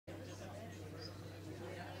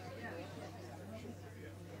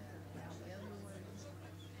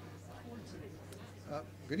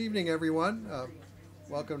Good evening, everyone.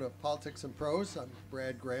 Welcome to Politics and Prose. I'm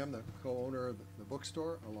Brad Graham, the co-owner of the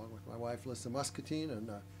bookstore, along with my wife, Lisa Muscatine, and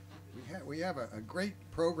we have a great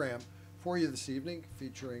program for you this evening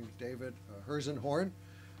featuring David Herszenhorn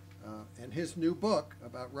and his new book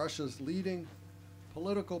about Russia's leading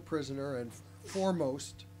political prisoner and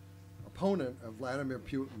foremost opponent of Vladimir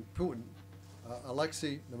Putin,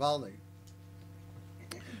 Alexei Navalny.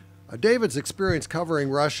 David's experience covering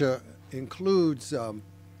Russia includes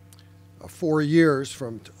 4 years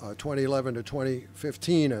from 2011 to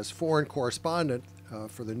 2015 as foreign correspondent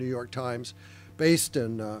for the New York Times, based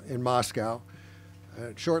in Moscow.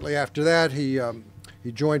 Shortly after that, he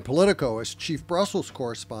joined Politico as chief Brussels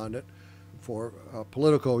correspondent for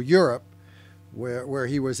Politico Europe, where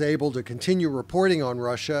he was able to continue reporting on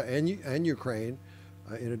Russia and Ukraine,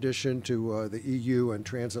 in addition to the EU and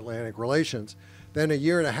transatlantic relations. Then a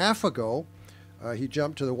year and a half ago, he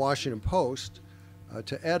jumped to the Washington Post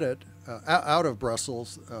to edit out of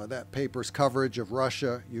Brussels that paper's coverage of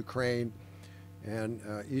Russia, Ukraine, and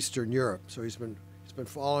Eastern Europe. So he's been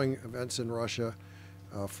following events in Russia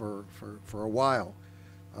for a while.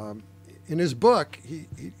 In his book,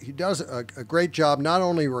 he does a great job not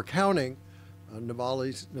only recounting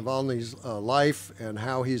Navalny's life and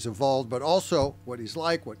how he's evolved, but also what he's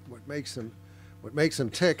like, what makes him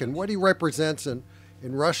tick, and what he represents in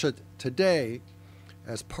Russia today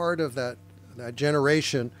as part of that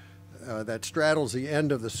generation that straddles the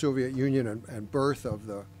end of the Soviet Union and birth of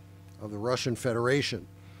the Russian Federation.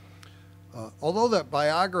 Although that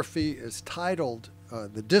biography is titled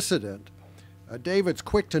The Dissident, David's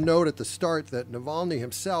quick to note at the start that Navalny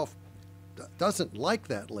himself doesn't like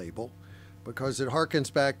that label because it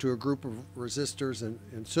harkens back to a group of resistors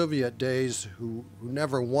in Soviet days who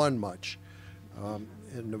never won much,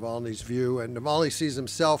 in Navalny's view. And Navalny sees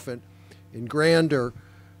himself in grander,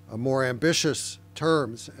 more ambitious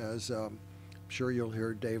terms, as I'm sure you'll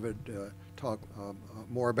hear David talk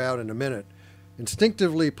more about in a minute.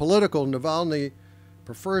 Instinctively political, Navalny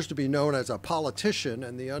prefers to be known as a politician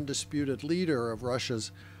and the undisputed leader of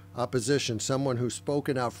Russia's opposition, someone who's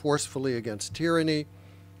spoken out forcefully against tyranny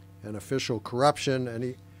and official corruption,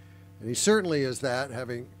 and he certainly is that,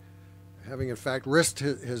 having in fact risked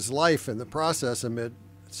his life in the process amid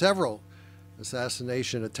several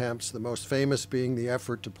assassination attempts, the most famous being the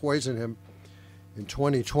effort to poison him in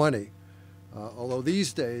 2020. Although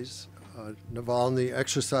these days, Navalny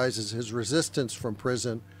exercises his resistance from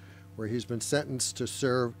prison, where he's been sentenced to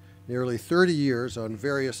serve nearly 30 years on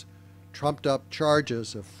various trumped-up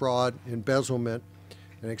charges of fraud, embezzlement,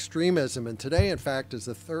 and extremism. And today, in fact, is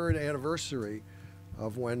the 3rd anniversary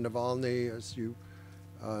of when Navalny, as you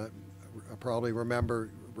probably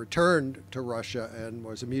remember, returned to Russia and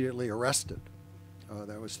was immediately arrested.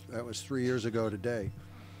 That was 3 years ago today.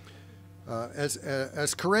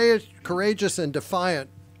 As courageous and defiant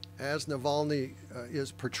as Navalny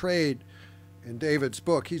is portrayed in David's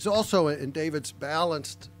book, he's also, in David's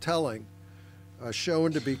balanced telling,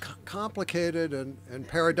 shown to be complicated and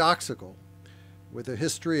paradoxical, with a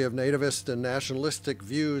history of nativist and nationalistic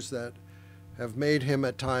views that have made him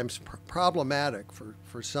at times problematic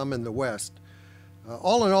for some in the West.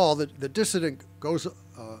 All in all, the Dissident goes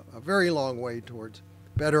a very long way towards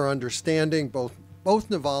better understanding both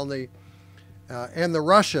Navalny and the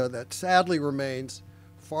Russia that sadly remains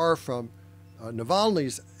far from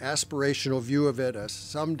Navalny's aspirational view of it as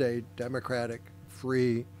someday democratic,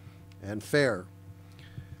 free, and fair.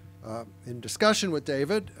 In discussion with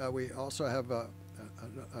David, we also have a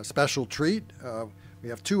special treat. We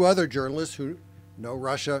have 2 other journalists who know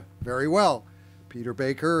Russia very well, Peter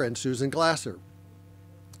Baker and Susan Glasser.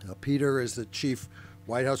 Peter is the chief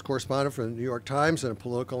White House correspondent for the New York Times and a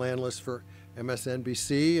political analyst for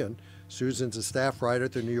MSNBC, and Susan's a staff writer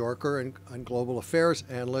at the New Yorker and global affairs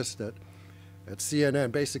analyst at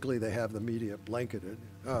CNN. Basically, they have the media blanketed.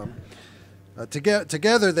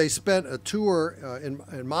 Together, they spent a tour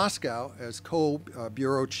in Moscow as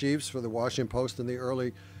co-bureau chiefs for the Washington Post in the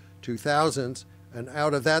early 2000s, and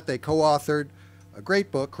out of that, they co-authored a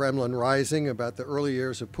great book, Kremlin Rising, about the early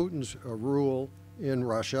years of Putin's rule in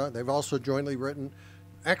Russia. They've also jointly written an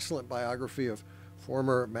excellent biography of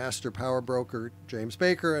former master power broker James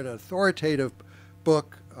Baker, and an authoritative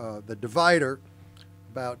book, The Divider,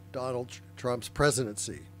 about Donald Trump's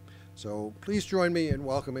presidency. So please join me in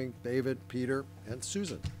welcoming David, Peter, and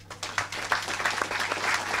Susan.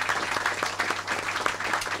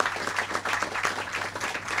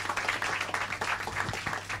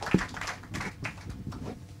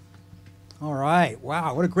 All right.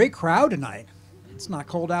 Wow, what a great crowd tonight. It's not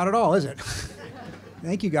cold out at all, is it?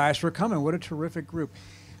 Thank you guys for coming. What a terrific group.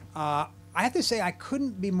 I have to say I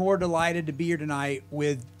couldn't be more delighted to be here tonight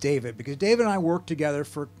with David, because David and I worked together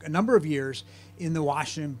for a number of years in the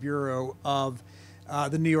Washington bureau of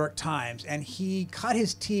the New York Times, and he cut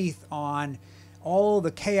his teeth on all the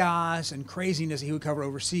chaos and craziness he would cover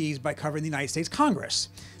overseas by covering the United States Congress,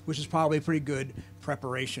 which is probably a pretty good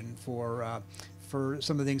preparation for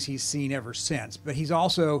some of the things he's seen ever since. But he's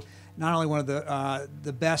also not only one of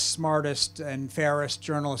the best, smartest, and fairest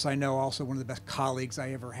journalists I know, also one of the best colleagues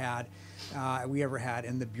we ever had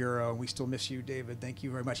in the bureau. We still miss you, David. Thank you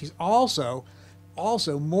very much. He's also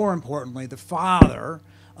more importantly, the father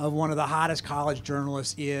of one of the hottest college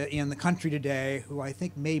journalists in the country today, who I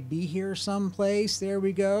think may be here someplace. There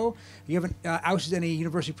we go. You haven't ousted any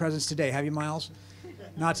university presidents today, have you, Miles?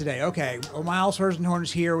 Not today. Okay. Well, Miles Herszenhorn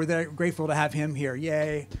is here. We're very grateful to have him here.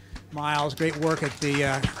 Yay, Miles! Great work at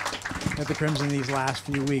the Crimson these last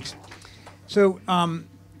few weeks. So,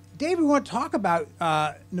 Dave, we want to talk about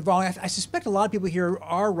Navalny. I suspect a lot of people here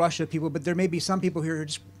are Russia people, but there may be some people here who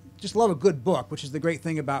just love a good book, which is the great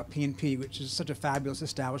thing about P&P, which is such a fabulous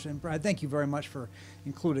establishment. Brad, thank you very much for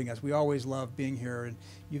including us. We always love being here, and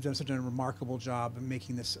you've done such a remarkable job of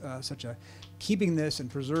making this keeping this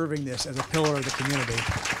and preserving this as a pillar of the community.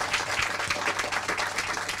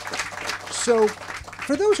 So,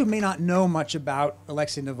 for those who may not know much about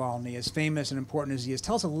Alexei Navalny, as famous and important as he is,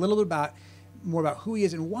 tell us a little bit more about who he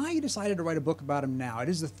is and why you decided to write a book about him now. It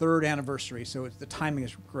is the 3rd anniversary, so the timing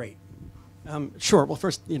is great. Sure. Well,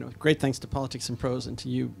 first, great thanks to Politics and Prose and to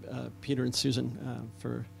you, Peter and Susan,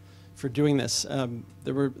 for doing this.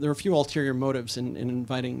 There were a few ulterior motives in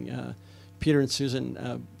inviting Peter and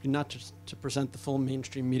Susan, not just to present the full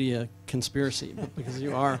mainstream media conspiracy, but because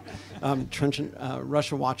you are trenchant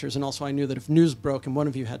Russia watchers, and also I knew that if news broke and one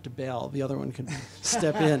of you had to bail, the other one could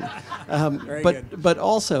step in. But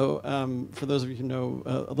also, for those of you who know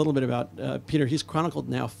a little bit about Peter, he's chronicled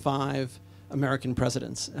now 5 American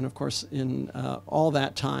presidents, and of course, in all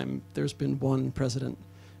that time, there's been one president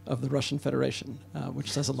of the Russian Federation,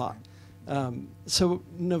 which says a lot. So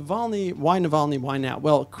Navalny, why now?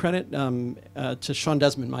 Well, credit to Sean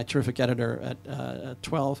Desmond, my terrific editor at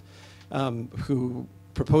 12, who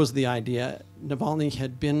proposed the idea. Navalny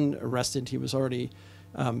had been arrested. He was already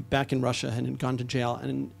back in Russia and had gone to jail.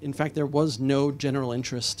 And in fact, there was no general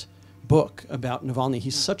interest book about Navalny.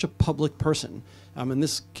 He's such a public person. And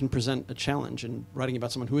this can present a challenge in writing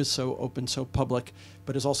about someone who is so open, so public,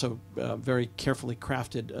 but is also very carefully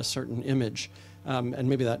crafted a certain image. And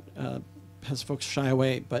maybe that has folks shy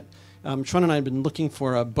away. But Sean and I had been looking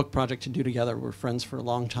for a book project to do together. We're friends for a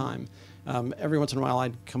long time. Every once in a while,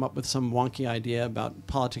 I'd come up with some wonky idea about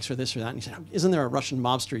politics or this or that. And he said, isn't there a Russian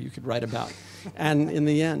mobster you could write about? And in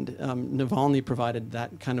the end, Navalny provided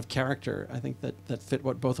that kind of character, I think, that fit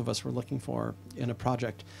what both of us were looking for in a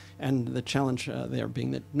project. And the challenge there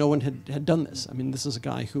being that no one had done this. I mean, this is a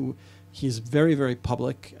guy who, he's very, very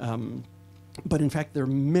public. But in fact, there are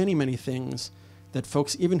many, many things that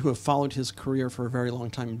folks, even who have followed his career for a very long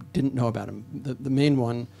time, didn't know about him. The main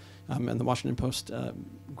one, and the Washington Post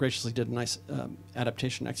graciously did a nice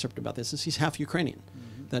adaptation excerpt about this, is he's half Ukrainian.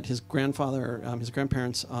 Mm-hmm. That his grandfather, his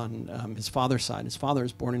grandparents on his father's side, his father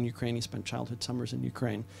is born in Ukraine, he spent childhood summers in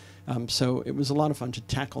Ukraine. So it was a lot of fun to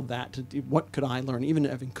tackle that, what could I learn, even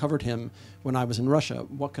having covered him when I was in Russia,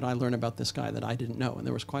 what could I learn about this guy that I didn't know? And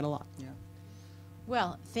there was quite a lot. Yeah.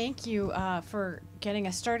 Well, thank you for getting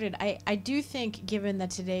us started. I do think, given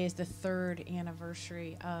that today is the 3rd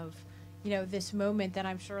anniversary of, this moment, that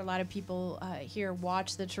I'm sure a lot of people here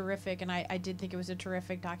watched the terrific, and I did think it was a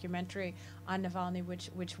terrific documentary on Navalny,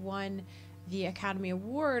 which won the Academy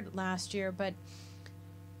Award last year. But,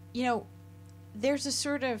 there's a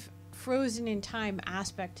sort of frozen in time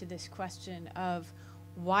aspect to this question of,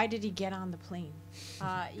 why did he get on the plane?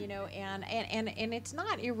 And it's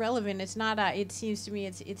not irrelevant. It's not. It seems to me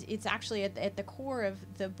it's actually at the core of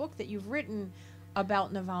the book that you've written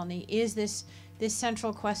about Navalny is this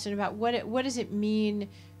central question about what does it mean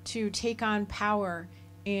to take on power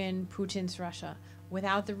in Putin's Russia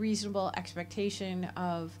without the reasonable expectation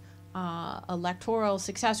of electoral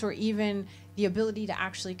success or even the ability to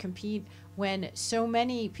actually compete, when so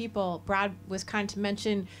many people, Brad was kind to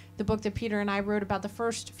mention the book that Peter and I wrote about the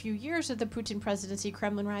first few years of the Putin presidency,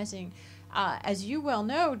 Kremlin Rising. As you well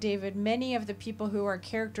know, David, many of the people who are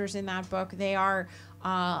characters in that book, they are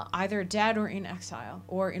either dead or in exile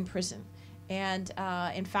or in prison. And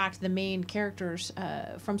in fact, the main characters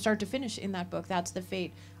from start to finish in that book, that's the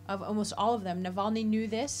fate of almost all of them. Navalny knew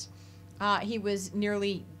this. He was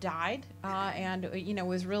nearly died, and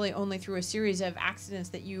was really only through a series of accidents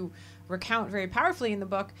that you recount very powerfully in the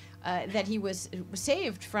book that he was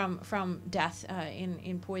saved from death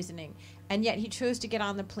in poisoning. And yet he chose to get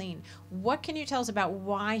on the plane. What can you tell us about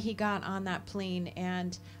why he got on that plane,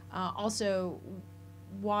 and also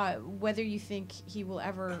whether you think he will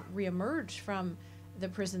ever reemerge from the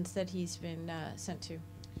prisons that he's been sent to?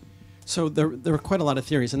 So there were quite a lot of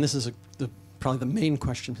theories, and this is probably the main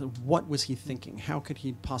question. What was he thinking? How could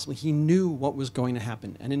he possibly? He knew what was going to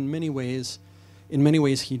happen, and in many ways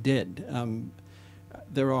he did.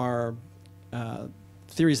 There are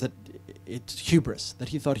theories that it's hubris, that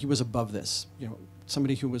he thought he was above this.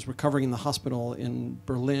 Somebody who was recovering in the hospital in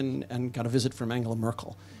Berlin and got a visit from Angela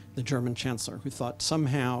Merkel, the German chancellor, who thought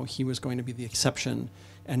somehow he was going to be the exception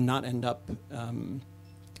and not end up,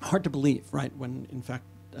 hard to believe, right, when in fact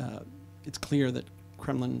it's clear that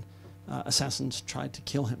Kremlin assassins tried to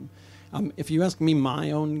kill him. If you ask me,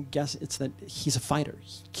 my own guess, it's that he's a fighter.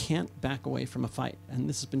 He can't back away from a fight, and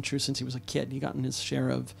this has been true since he was a kid. He got in his share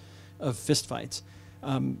of fistfights.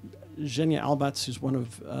 Zhenya Albats, who's one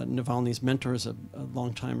of Navalny's mentors, a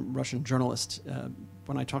longtime Russian journalist,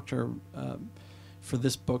 when I talked to her for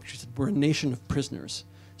this book, she said, we're a nation of prisoners.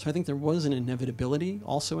 So I think there was an inevitability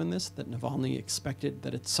also in this, that Navalny expected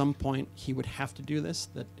that at some point he would have to do this,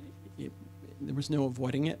 that there was no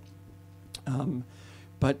avoiding it.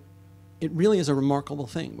 But it really is a remarkable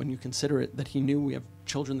thing when you consider it, that he knew we have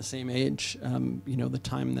children the same age, the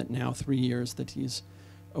time that now 3 years that he's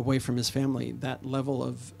away from his family, that level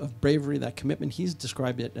of bravery, that commitment, he's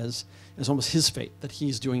described it as almost his fate, that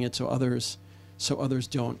he's doing it so others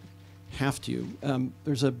don't have to.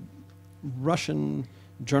 There's a Russian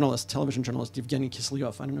journalist, television journalist, Yevgeny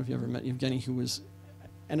Kiselyov. I don't know if you ever met Yevgeny, who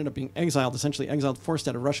ended up being essentially exiled, forced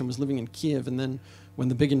out of Russia, and was living in Kiev, and then when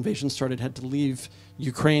the big invasion started, had to leave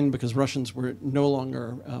Ukraine because Russians were no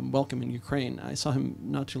longer welcome in Ukraine. I saw him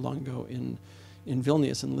not too long ago in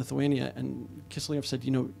Vilnius in Lithuania, and Kiselyov said,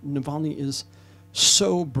 Navalny is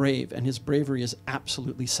so brave, and his bravery is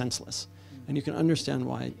absolutely senseless. And you can understand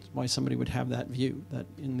why somebody would have that view, that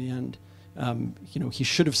in the end, he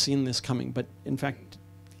should have seen this coming. But in fact,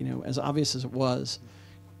 as obvious as it was,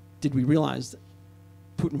 did we realize that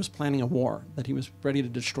Putin was planning a war, that he was ready to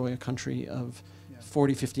destroy a country of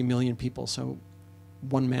 40, 50 million people? So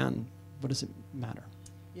one man, what does it matter?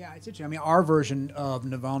 Yeah, it's interesting. I mean, our version of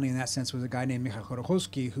Navalny in that sense was a guy named Mikhail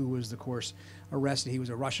Khodorkovsky, who was, of course, arrested. He was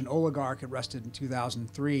a Russian oligarch, arrested in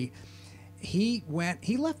 2003. He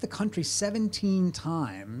left the country 17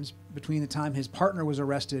 times between the time his partner was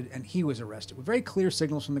arrested and he was arrested, with very clear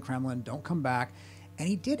signals from the Kremlin: don't come back. And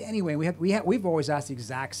he did anyway. We've always asked the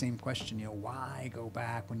exact same question, why go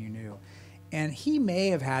back when you knew? And he may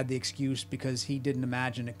have had the excuse because he didn't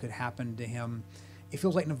imagine it could happen to him. It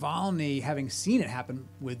feels like Navalny, having seen it happen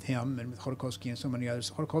with him and with Khodorkovsky and so many others,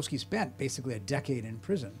 Khodorkovsky spent basically a decade in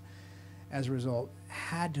prison as a result,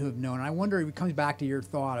 had to have known. And I wonder if it comes back to your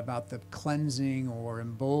thought about the cleansing or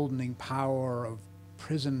emboldening power of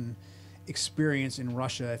prison experience in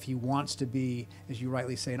Russia. If he wants to be, as you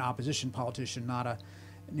rightly say, an opposition politician, not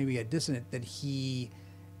maybe a dissident, that he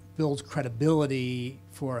builds credibility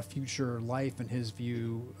for a future life in his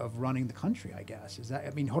view of running the country, I guess.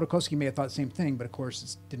 Khodorkovsky may have thought the same thing, but of course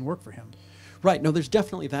it didn't work for him. Right. No, there's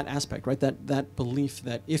definitely that aspect, right? That belief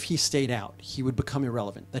that if he stayed out, he would become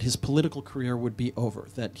irrelevant, that his political career would be over,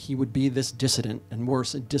 that he would be this dissident, and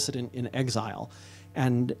worse, a dissident in exile.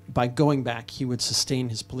 And by going back, he would sustain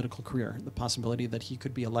his political career, the possibility that he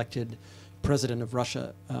could be elected president of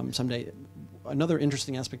Russia someday. Another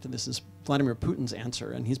interesting aspect of this is Vladimir Putin's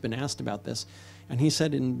answer, and he's been asked about this. And he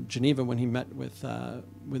said in Geneva when he met with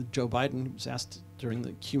Joe Biden, he was asked during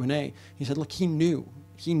the Q&A, he said, look, he knew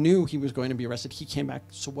he was going to be arrested. He came back,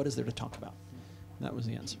 so what is there to talk about? That was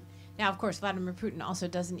the answer. Now, of course, Vladimir Putin also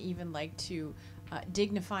doesn't even like to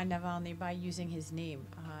dignify Navalny by using his name.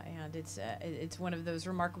 And it's one of those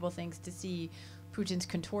remarkable things to see Putin's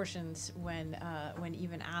contortions when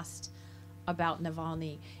even asked about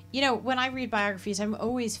Navalny. When I read biographies, I'm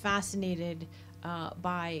always fascinated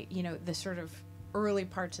by, the sort of early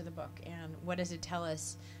parts of the book and what does it tell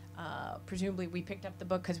us. Presumably we picked up the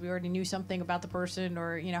book because we already knew something about the person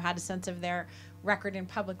or, had a sense of their record in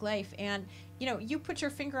public life. And, you put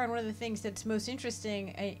your finger on one of the things that's most interesting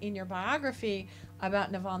in your biography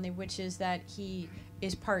about Navalny, which is that he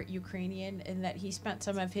is part Ukrainian and that he spent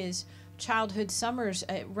some of his childhood summers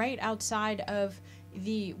right outside of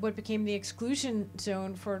what became the exclusion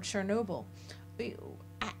zone for Chernobyl.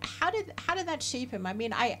 How did that shape him? I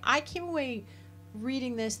mean, I came away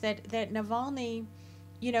reading this that Navalny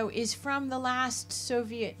is from the last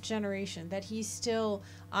Soviet generation, that he's still,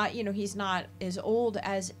 he's not as old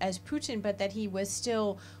as Putin, but that he was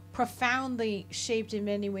still profoundly shaped in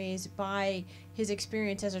many ways by his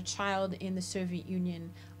experience as a child in the Soviet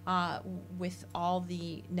Union, with all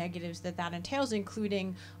the negatives that entails,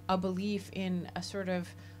 including a belief in a sort of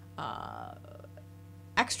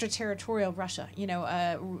extraterritorial Russia.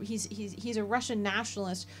 He's a Russian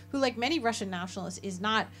nationalist who, like many Russian nationalists, is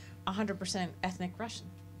not 100% ethnic Russian.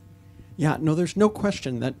 Yeah, no, there's no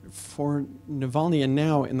question that for Navalny, and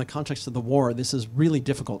now in the context of the war, this is really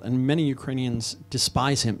difficult, and many Ukrainians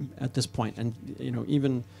despise him at this point. And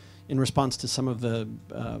even in response to some of the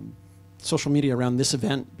social media around this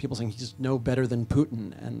event, people saying he's no better than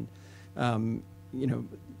Putin. And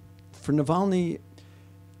for Navalny,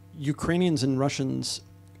 Ukrainians and Russians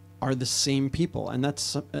are the same people, and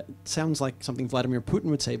that's sounds like something Vladimir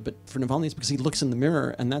Putin would say, but for Navalny it's because he looks in the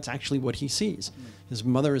mirror and that's actually what he sees. His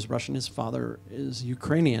mother is Russian, his father is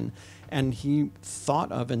Ukrainian, and he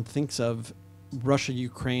thought of and thinks of Russia,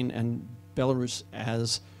 Ukraine, and Belarus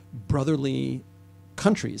as brotherly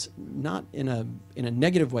countries, not in a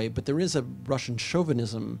negative way, but there is a Russian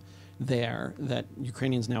chauvinism there that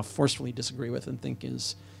Ukrainians now forcefully disagree with and think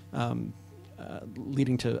is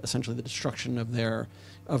leading to essentially the destruction of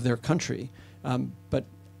their country. But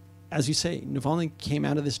as you say, Navalny came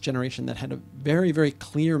out of this generation that had a very, very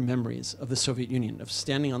clear memories of the Soviet Union, of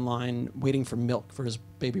standing on line, waiting for milk for his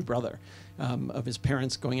baby brother, of his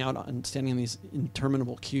parents going out and standing in these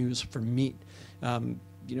interminable queues for meat.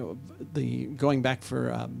 The going back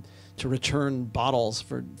to return bottles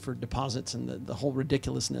for deposits, and the whole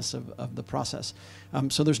ridiculousness of the process.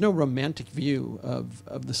 So there's no romantic view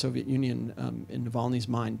of the Soviet Union in Navalny's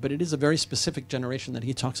mind, but it is a very specific generation that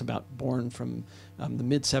he talks about, born from the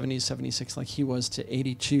mid-70s, 76, like he was, to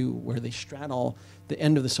 82, where they straddle the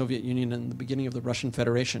end of the Soviet Union and the beginning of the Russian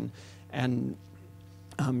Federation. And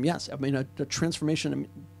yes, I mean, a transformation. I mean,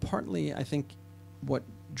 partly, I think, what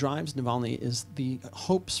drives Navalny is the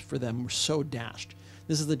hopes for them were so dashed.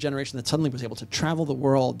 This is the generation that suddenly was able to travel the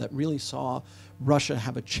world, that really saw Russia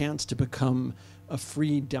have a chance to become a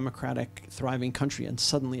free, democratic, thriving country, and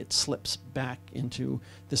suddenly it slips back into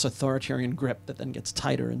this authoritarian grip that then gets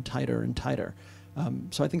tighter and tighter and tighter.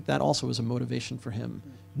 So I think that also was a motivation for him,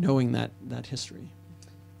 knowing that history.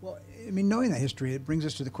 Well, I mean, knowing that history, it brings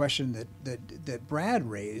us to the question that Brad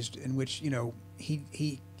raised, in which,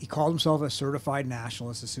 he called himself a certified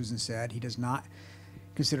nationalist, as Susan said. He does not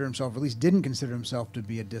consider himself, or at least didn't consider himself, to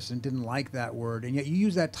be a dissident, didn't like that word, and yet you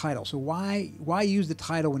use that title. So why use the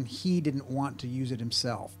title when he didn't want to use it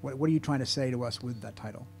himself? What are you trying to say to us with that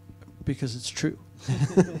title? Because it's true.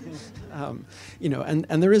 And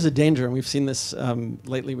there is a danger, and we've seen this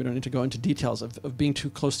lately, we don't need to go into details, of being too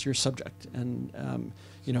close to your subject. And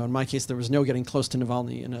in my case, there was no getting close to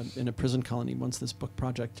Navalny in a prison colony once this book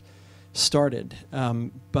project started.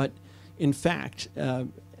 But in fact,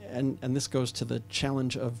 and this goes to the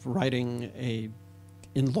challenge of writing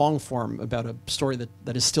in long form about a story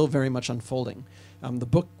that is still very much unfolding. The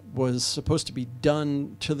book was supposed to be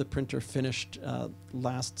done to the printer, finished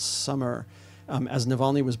last summer, as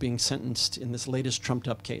Navalny was being sentenced in this latest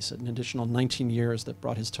trumped-up case, an additional 19 years that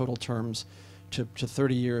brought his total terms to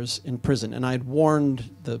 30 years in prison. And I had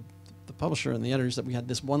warned the publisher and the editors that we had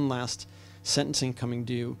this one last sentencing coming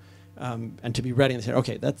due, and to be ready. And they said,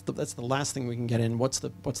 okay, that's the last thing we can get in. What's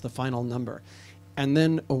the final number? And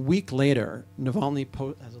then a week later, Navalny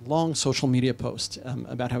has a long social media post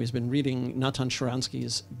about how he's been reading Natan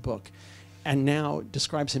Sharansky's book, and now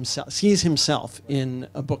sees himself in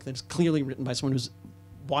a book that's clearly written by someone who's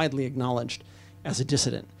widely acknowledged as a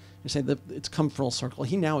dissident. You say that it's come full circle.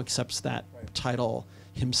 He now accepts that title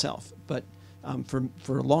himself, but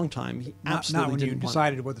for a long time, he absolutely not when didn't you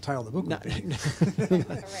decided what the title of the book would be.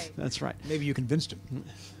 That's right. Maybe you convinced him.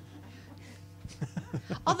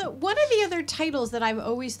 Although one of the other titles that I've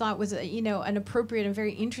always thought was an appropriate and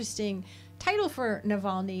very interesting title for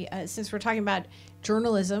Navalny, since we're talking about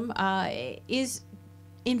journalism, is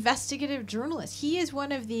investigative journalist. He is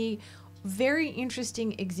one of the very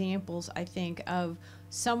interesting examples, I think, of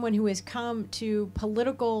someone who has come to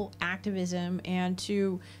political activism and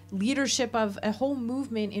to leadership of a whole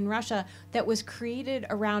movement in Russia that was created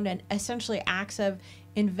around essentially acts of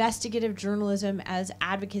investigative journalism as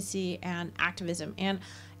advocacy and activism. And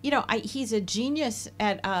he's a genius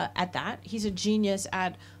at that. He's a genius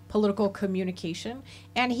at political communication,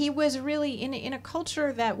 and he was really in a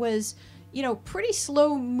culture that was pretty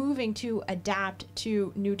slow moving to adapt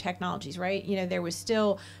to new technologies, right? There was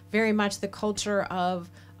still very much the culture of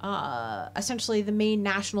essentially the main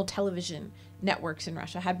national television networks in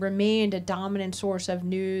Russia, had remained a dominant source of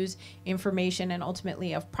news, information, and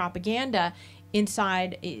ultimately of propaganda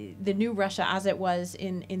inside the new Russia as it was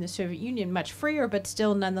in the Soviet Union, much freer, but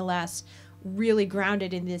still nonetheless really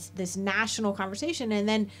grounded in this national conversation. And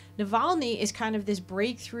then Navalny is kind of this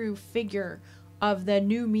breakthrough figure of the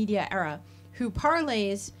new media era who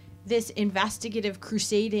parlays this investigative,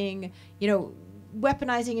 crusading,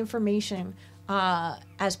 weaponizing information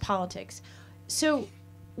as politics. So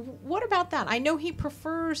what about that? I know he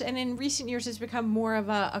prefers, and in recent years has become more of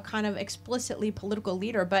a kind of explicitly political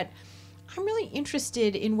leader, but I'm really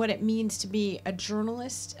interested in what it means to be a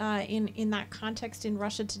journalist in that context in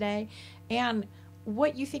Russia today, and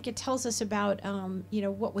what you think it tells us about,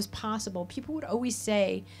 what was possible. People would always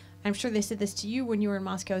say, I'm sure they said this to you when you were in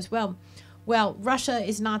Moscow as well, Russia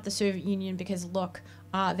is not the Soviet Union because, look,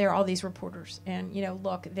 there are all these reporters, and,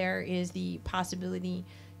 look, there is the possibility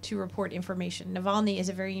to report information. Navalny is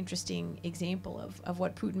a very interesting example of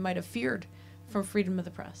what Putin might have feared from freedom of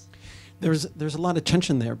the press. There's a lot of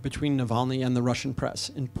tension there between Navalny and the Russian press,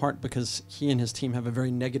 in part because he and his team have a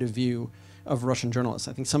very negative view of Russian journalists.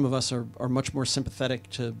 I think some of us are much more sympathetic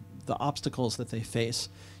to the obstacles that they face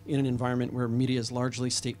in an environment where media is largely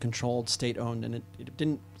state-controlled, state-owned, and it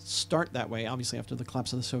didn't start that way. Obviously, after the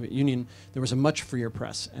collapse of the Soviet Union, there was a much freer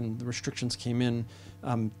press, and the restrictions came in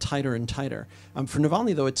tighter and tighter. For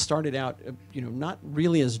Navalny, though, it started out, not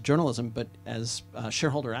really as journalism, but as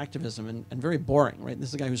shareholder activism, and very boring, right? This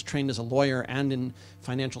is a guy who's trained as a lawyer and in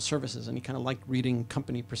financial services, and he kind of liked reading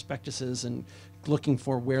company prospectuses and looking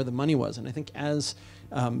for where the money was. And I think as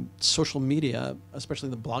social media, especially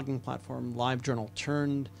the blogging platform LiveJournal,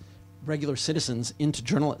 turned regular citizens into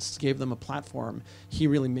journalists, gave them a platform, he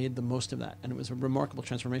really made the most of that. And it was a remarkable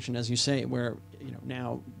transformation, as you say, where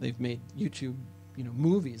now they've made YouTube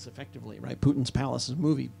movies effectively, right? Putin's Palace is a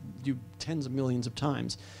movie viewed tens of millions of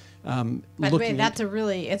times. By the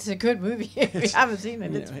way, it's a good movie. If you haven't seen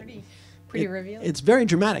it, it's pretty revealing. It's very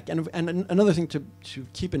dramatic. And another thing to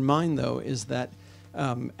keep in mind, though, is that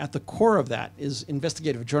at the core of that is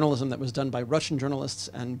investigative journalism that was done by Russian journalists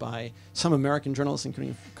and by some American journalists,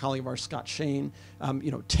 including a colleague of ours, Scott Shane,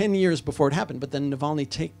 10 years before it happened. But then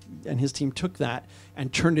Navalny and his team took that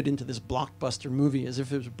and turned it into this blockbuster movie as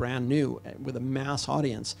if it was brand new, with a mass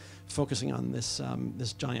audience focusing on this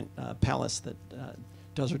giant palace that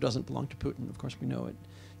does or doesn't belong to Putin. Of course, we know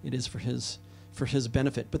it is for his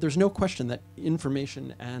benefit. But there's no question that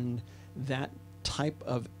information and that type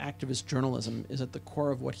of activist journalism is at the core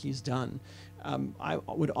of what he's done. I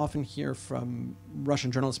would often hear from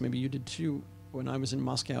Russian journalists, maybe you did too when I was in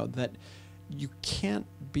Moscow, that you can't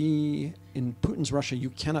be, in Putin's Russia, you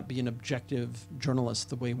cannot be an objective journalist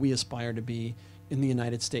the way we aspire to be in the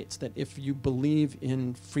United States. That if you believe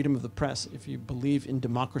in freedom of the press, if you believe in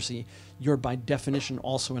democracy, you're by definition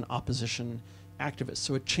also an opposition activist.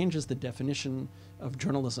 So it changes the definition of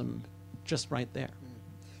journalism just right there.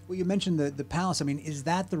 Well, you mentioned the palace. I mean, is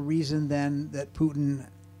that the reason then that Putin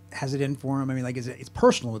has it in for him? I mean, it's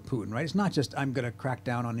personal with Putin, right? It's not just I'm going to crack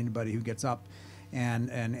down on anybody who gets up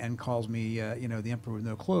and calls me, the emperor with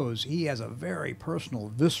no clothes. He has a very personal,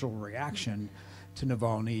 visceral reaction to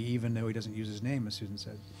Navalny, even though he doesn't use his name, as Susan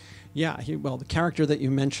said. Yeah, the character that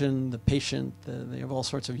you mentioned, the patient, they have all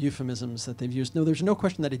sorts of euphemisms that they've used. No, there's no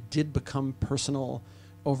question that it did become personal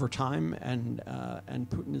over time, and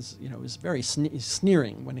Putin is very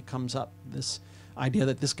sneering when it comes up. This idea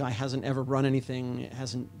that this guy hasn't ever run anything,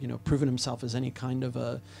 hasn't proven himself as any kind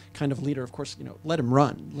of leader. Of course, let him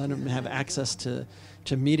run, let him have access to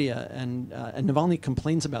media. And Navalny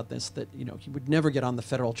complains about this, that he would never get on the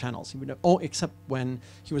federal channels. He would except when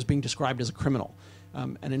he was being described as a criminal.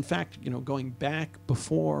 And in fact, going back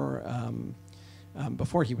before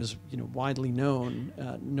he was widely known,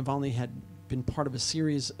 Navalny had been part of a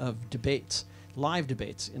series of debates, live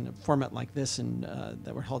debates in a format like this,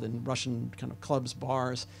 that were held in Russian kind of clubs,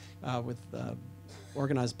 bars,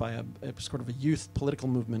 organized by a sort of a youth political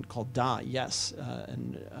movement called Da, Yes,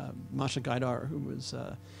 and Masha Gaidar, who was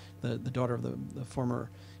the daughter of the former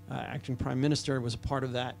acting prime minister, was a part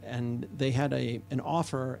of that, and they had an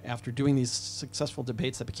offer after doing these successful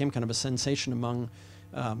debates that became kind of a sensation among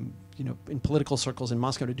in political circles in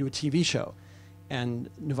Moscow, to do a TV show. And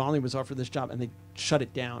Navalny was offered this job, and they shut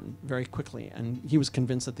it down very quickly. And he was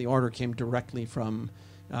convinced that the order came directly from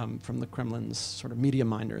the Kremlin's sort of media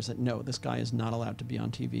minders, that no, this guy is not allowed to be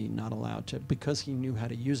on TV, not allowed to, because he knew how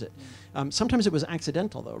to use it. Sometimes it was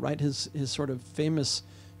accidental, though, right? His sort of famous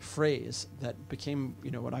phrase that became,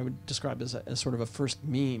 what I would describe as sort of a first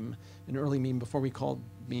meme, an early meme before we called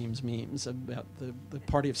memes, about the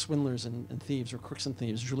party of swindlers and thieves, or crooks and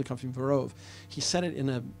thieves, Julie Konfin-Varov. He said it in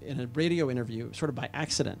a radio interview, sort of by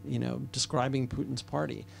accident, describing Putin's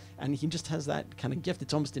party. And he just has that kind of gift.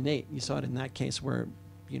 It's almost innate. You saw it in that case where,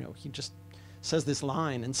 he just says this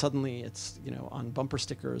line, and suddenly it's on bumper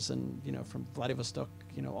stickers, and from Vladivostok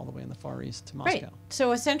all the way in the Far East to Moscow. Right.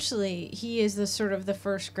 So essentially, he is the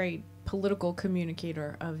first great political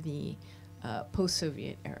communicator of the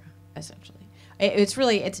post-Soviet era. Essentially,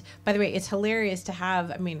 it's by the way, it's hilarious to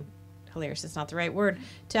have. I mean, hilarious is not the right word,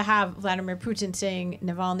 to have Vladimir Putin saying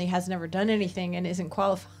Navalny has never done anything and isn't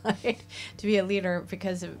qualified to be a leader,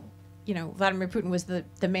 because of, Vladimir Putin was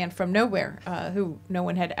the man from nowhere, who no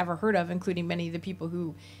one had ever heard of, including many of the people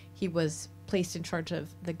who he was placed in charge of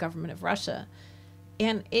the government of Russia.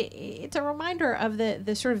 And it's a reminder of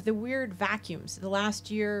the sort of the weird vacuums. The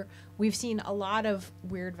last year, we've seen a lot of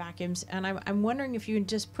weird vacuums, and I'm wondering if you can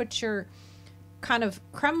just put your kind of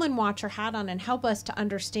Kremlin watcher hat on and help us to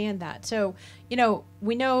understand that. So,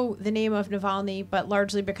 we know the name of Navalny, but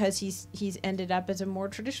largely because he's ended up as a more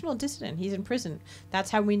traditional dissident. He's in prison. That's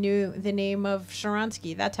how we knew the name of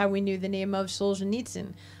Sharansky. That's how we knew the name of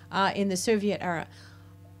Solzhenitsyn in the Soviet era.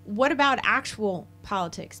 What about actual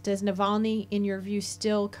politics? Does Navalny, in your view,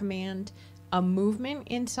 still command a movement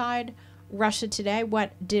inside Russia today?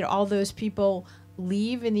 What did all those people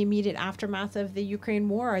leave in the immediate aftermath of the Ukraine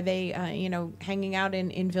war? Are they, hanging out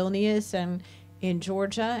in Vilnius and in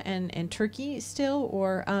Georgia and Turkey still?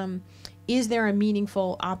 Or is there a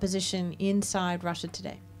meaningful opposition inside Russia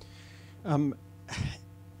today?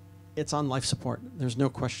 It's on life support. There's no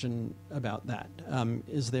question about that.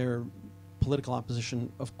 Is there political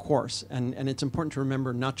opposition? Of course. And it's important to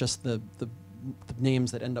remember not just the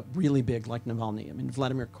names that end up really big, like Navalny. I mean,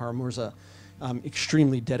 Vladimir Kara-Murza,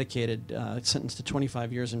 extremely dedicated, sentenced to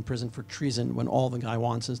 25 years in prison for treason, when all the guy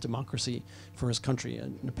wants is democracy for his country,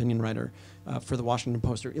 an opinion writer for the Washington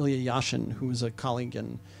Post. Or Ilya Yashin, who was a colleague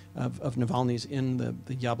of Navalny's in the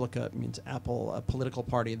Yabloko, it means apple, a political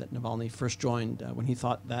party that Navalny first joined when he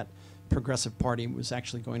thought that progressive party was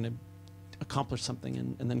actually going to accomplish something,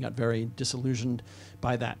 and then got very disillusioned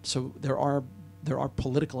by that. So there are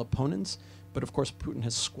political opponents, but of course Putin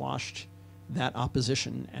has squashed that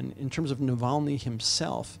opposition. And in terms of Navalny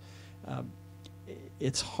himself,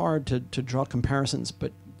 it's hard to draw comparisons,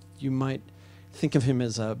 but you might think of him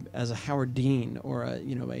as a Howard Dean, or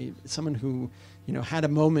someone who had a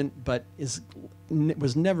moment but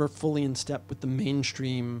was never fully in step with the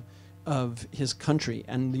mainstream of his country.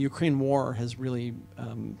 And the Ukraine war has really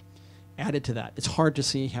added to that. It's hard to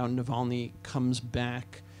see how Navalny comes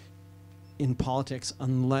back in politics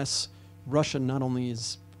unless Russia not only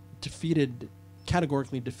is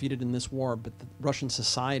categorically defeated in this war, but the Russian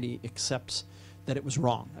society accepts that it was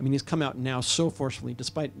wrong. I mean, he's come out now so forcefully,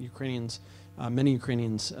 despite many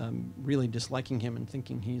Ukrainians really disliking him and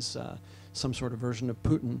thinking he's some sort of version of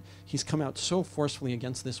Putin. He's come out so forcefully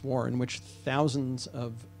against this war, in which thousands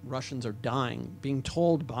of Russians are dying, being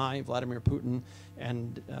told by Vladimir Putin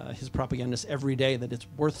and his propagandists every day that it's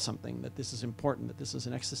worth something, that this is important, that this is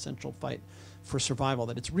an existential fight for survival,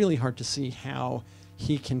 that it's really hard to see how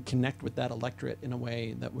he can connect with that electorate in a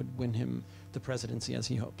way that would win him the presidency as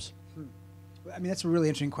he hopes. I mean, that's a really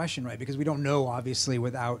interesting question, right? Because we don't know, obviously,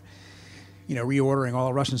 without reordering all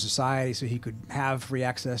of Russian society so he could have free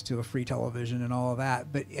access to a free television and all of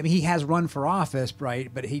that. But I mean, he has run for office,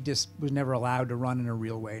 right? But he just was never allowed to run in a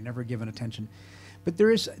real way, never given attention. But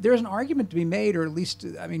there's an argument to be made, or at least,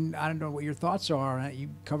 I mean, I don't know what your thoughts are. You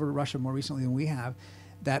covered Russia more recently than we have,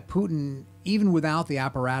 that Putin, even without the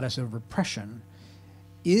apparatus of repression,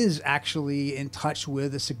 is actually in touch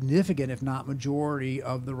with a significant, if not majority,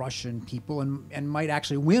 of the Russian people, and might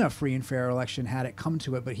actually win a free and fair election had it come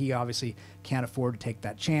to it. But he obviously can't afford to take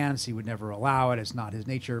that chance. He would never allow it. It's not his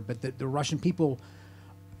nature. But the Russian people,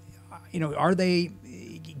 are they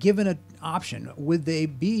given an option? Would they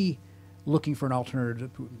be looking for an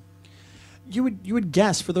alternative to Putin? You would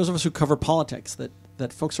guess, for those of us who cover politics, that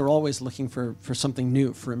folks are always looking for something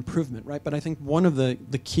new, for improvement, right? But I think one of the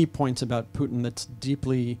key points about Putin that's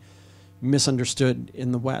deeply misunderstood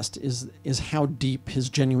in the West is how deep his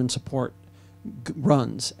genuine support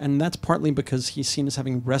runs. And that's partly because he's seen as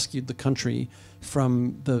having rescued the country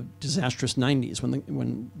from the disastrous 90s,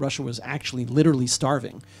 when Russia was actually literally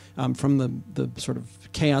starving, from the sort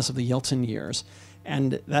of chaos of the Yeltsin years.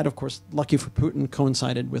 And that, of course, lucky for Putin,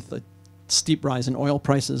 coincided with the steep rise in oil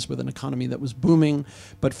prices, with an economy that was booming.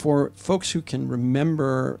 But for folks who can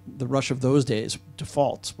remember the Russia of those days,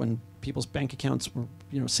 defaults, when people's bank accounts were,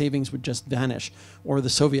 savings would just vanish, or the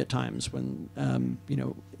Soviet times when,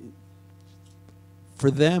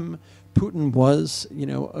 for them, Putin was,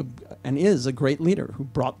 and is a great leader who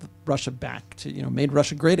brought Russia back to, made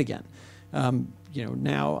Russia great again.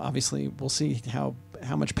 Now obviously we'll see how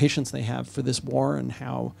much patience they have for this war and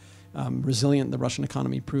how resilient the Russian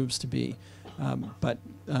economy proves to be. But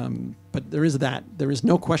there is that. There is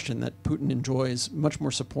no question that Putin enjoys much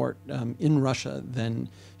more support in Russia than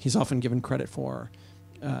he's often given credit for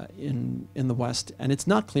in the West. And it's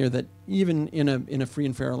not clear that even in a free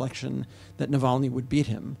and fair election that Navalny would beat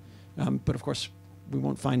him. But of course, we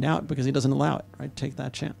won't find out because he doesn't allow it. Right? Take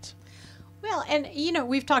that chance. Well, and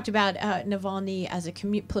we've talked about Navalny as a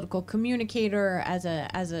political communicator, as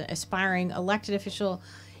an aspiring elected official.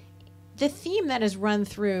 The theme that has run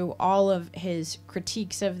through all of his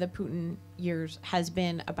critiques of the Putin years has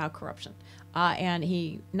been about corruption, and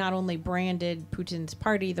he not only branded Putin's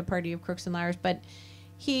party the party of crooks and liars, but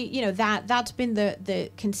he, that's been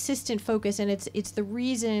the consistent focus, and it's the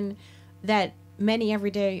reason that many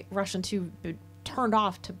everyday Russians who've been turned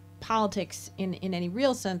off to politics in any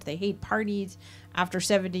real sense. They hate parties after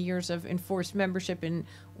 70 years of enforced membership in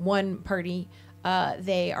one party.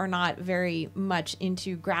 They are not very much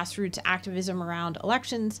into grassroots activism around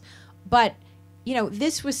elections. But,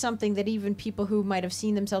 this was something that even people who might have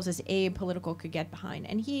seen themselves as apolitical could get behind.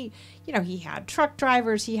 And he had truck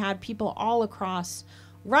drivers, he had people all across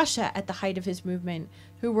Russia at the height of his movement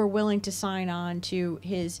who were willing to sign on to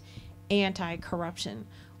his anti-corruption.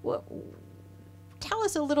 Tell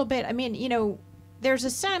us a little bit. I mean, there's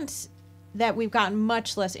a sense that we've gotten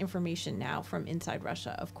much less information now from inside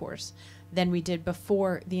Russia, of course, than we did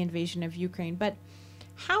before the invasion of Ukraine. But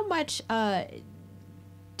how much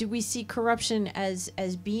do we see corruption as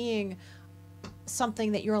being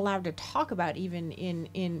something that you're allowed to talk about even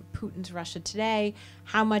in Putin's Russia today?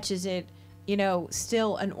 How much is it,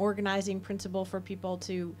 still an organizing principle for people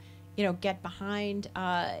to, get behind?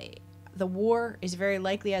 The war is very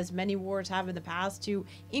likely, as many wars have in the past, to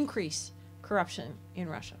increase corruption in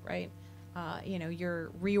Russia, right?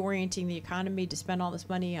 You're reorienting the economy to spend all this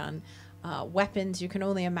money on weapons. You can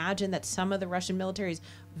only imagine that some of the Russian military's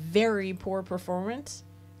very poor performance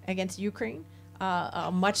against Ukraine, a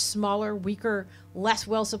much smaller, weaker, less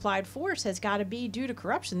well-supplied force has got to be due to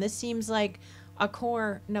corruption. This seems like a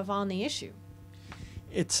core Navalny issue.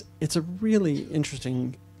 It's a really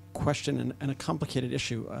interesting question and a complicated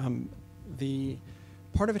issue. The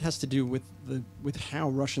part of it has to do with how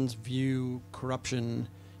Russians view corruption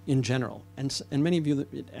in general, and many view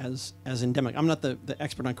it as endemic. I'm not the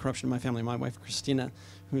expert on corruption in my family. My wife Christina,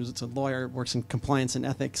 who's a lawyer, works in compliance and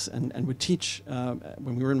ethics, and would teach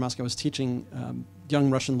when we were in Moscow. Was teaching young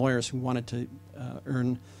Russian lawyers who wanted to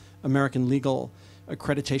earn American legal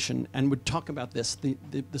accreditation, and would talk about this the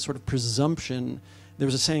sort of presumption. There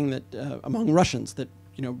was a saying that among Russians that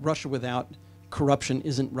Russia without corruption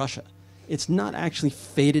isn't Russia. It's not actually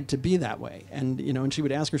fated to be that way. And and she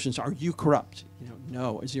would ask her students, "Are you corrupt?"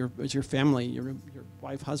 No. Is your family, your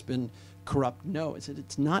wife, husband corrupt? No.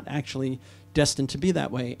 It's not actually destined to be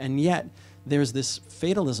that way. And yet there's this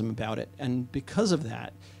fatalism about it. And because of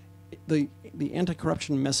that, the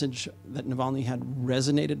anti-corruption message that Navalny had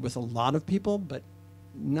resonated with a lot of people, but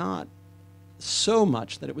not so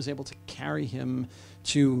much that it was able to carry him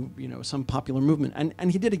to some popular movement.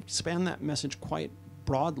 And he did expand that message quite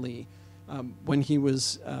broadly when he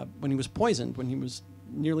was poisoned, when he was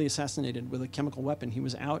nearly assassinated with a chemical weapon. He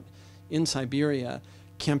was out in Siberia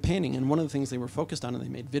campaigning, and one of the things they were focused on, and they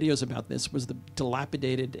made videos about this, was the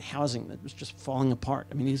dilapidated housing that was just falling apart.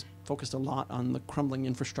 I mean, he's focused a lot on the crumbling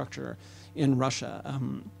infrastructure in Russia.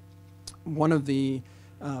 One of the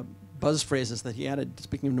buzz phrases that he added,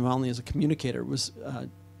 speaking of Navalny as a communicator, was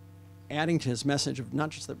adding to his message of not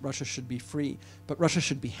just that Russia should be free, but Russia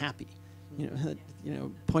should be happy.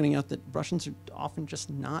 Pointing out that Russians are often just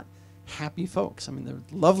not happy folks. I mean, they're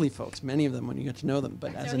lovely folks, many of them, when you get to know them.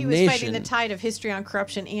 But as a nation, he was fighting the tide of history on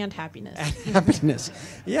corruption and happiness.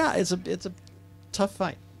 Yeah, it's a tough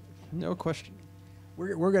fight, no question.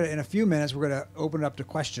 We're gonna, in a few minutes, we're gonna open it up to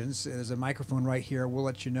questions. There's a microphone right here. We'll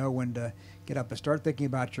let you know when to get up and start thinking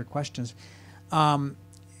about your questions. Talk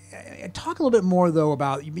a little bit more though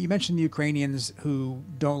about, you mentioned the Ukrainians who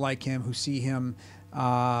don't like him, who see him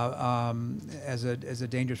as a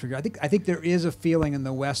dangerous figure. I think there is a feeling in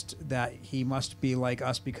the West that he must be like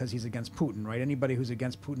us because he's against Putin, right? Anybody who's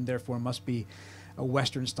against Putin, therefore, must be a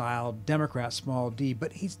Western-style Democrat, small d.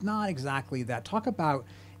 But he's not exactly that. Talk about,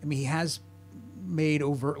 he has made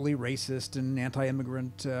overtly racist and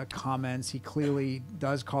anti-immigrant comments. He clearly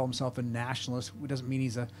does call himself a nationalist. It doesn't mean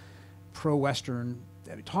he's a pro-Western.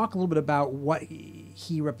 Talk a little bit about what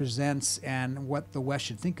he represents and what the West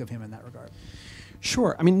should think of him in that regard.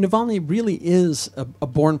 Sure. Navalny really is a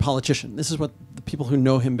born politician. This is what the people who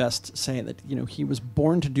know him best say that, you know, he was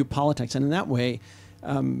born to do politics, and in that way,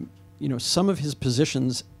 you know, some of his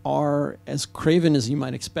positions are as craven as you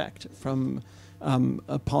might expect from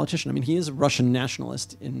a politician. I mean, he is a Russian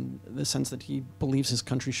nationalist in the sense that he believes his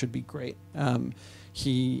country should be great.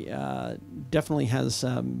 He definitely has,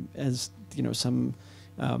 as you know, some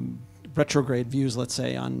retrograde views, let's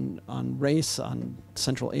say, on race, on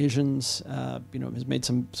Central Asians. You know, has made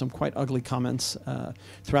some quite ugly comments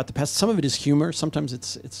throughout the past. Some of it is humor. Sometimes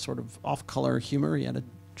it's sort of off-color humor. He had a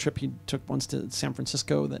trip he took once to San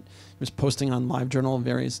Francisco that he was posting on LiveJournal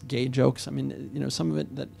various gay jokes. I mean, you know, some of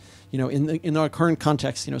it that, you know, in our current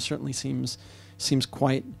context, you know, certainly seems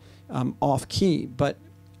quite off-key. But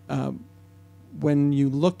when you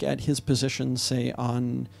look at his position, say,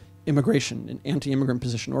 on immigration, an anti-immigrant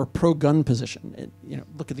position, or a pro-gun position, you know,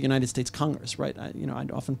 look at the United States Congress, right?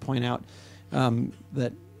 I'd often point out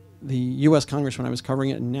that the U.S. Congress, when I was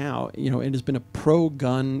covering it, and now, you know, it has been a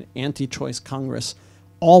pro-gun, anti-choice Congress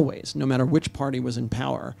always, no matter which party was in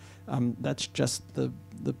power. That's just the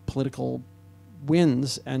political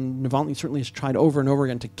winds, and Navalny certainly has tried over and over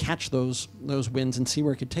again to catch those winds and see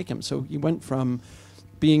where it could take him. So he went from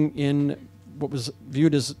being in what was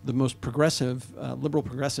viewed as the most progressive, liberal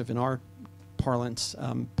progressive in our parlance,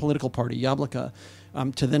 political party, Yabloko,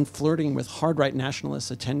 to then flirting with hard right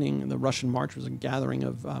nationalists, attending the Russian March, was a gathering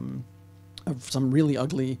of some really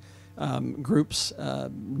ugly groups,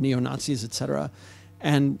 neo-Nazis, etc.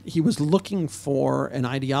 And he was looking for an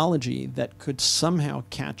ideology that could somehow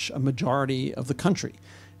catch a majority of the country,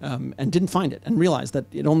 and didn't find it, and realized that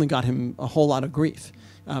it only got him a whole lot of grief.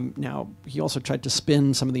 Now, he also tried to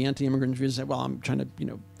spin some of the anti-immigrant views and say, well, I'm trying to, you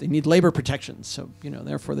know, they need labor protections, so, you know,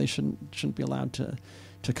 therefore they shouldn't be allowed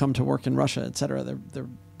to come to work in Russia, et cetera. They're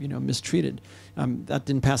you know, mistreated. That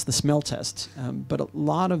didn't pass the smell test. But a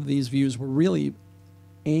lot of these views were really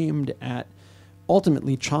aimed at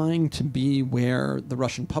ultimately trying to be where the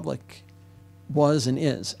Russian public was and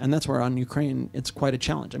is. And that's where on Ukraine it's quite a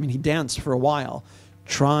challenge. I mean, he danced for a while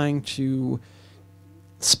trying to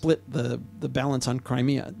split the balance on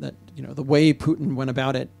Crimea. That, you know, the way Putin went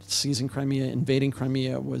about it, seizing Crimea, invading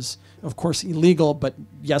Crimea, was of course illegal, but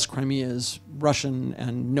yes, Crimea is Russian,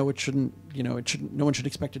 and no, it shouldn't, you know, no one should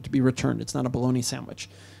expect it to be returned. It's not a bologna sandwich,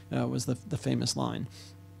 was the famous line.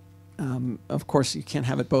 Of course, you can't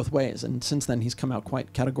have it both ways, and since then he's come out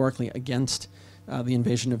quite categorically against the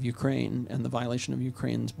invasion of Ukraine and the violation of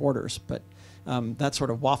Ukraine's borders. But that sort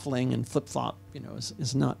of waffling and flip-flop, you know,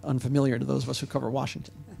 is not unfamiliar to those of us who cover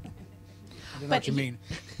Washington. I know what you mean.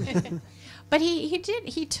 But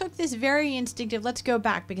he took this very instinctive, let's go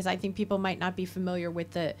back, because I think people might not be familiar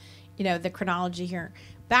with the, you know, the chronology here.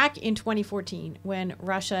 Back in 2014, when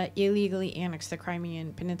Russia illegally annexed the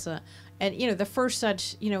Crimean Peninsula, and, you know, the first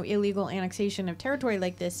such, you know, illegal annexation of territory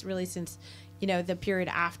like this really since, you know, the period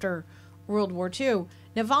after World War II,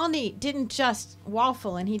 Navalny didn't just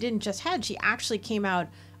waffle and he didn't just hedge. He actually came out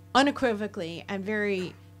unequivocally and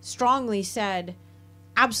very strongly said,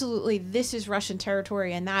 absolutely, this is Russian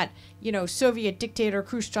territory, and that, you know, Soviet dictator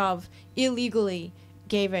Khrushchev illegally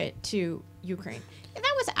gave it to Ukraine. And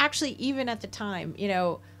that was actually, even at the time, you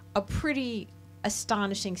know, a pretty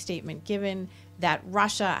astonishing statement, given that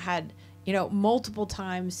Russia had, you know, multiple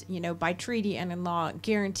times, you know, by treaty and in law,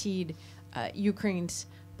 guaranteed Ukraine's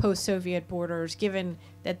post-Soviet borders, given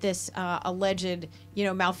that this alleged, you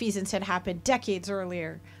know, malfeasance had happened decades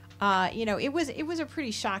earlier. You know, it was a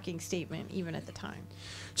pretty shocking statement, even at the time.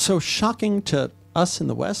 So shocking to us in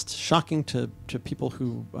the West, shocking to people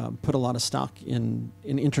who put a lot of stock in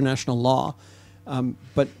international law.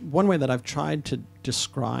 But one way that I've tried to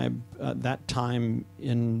describe that time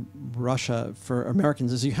in Russia for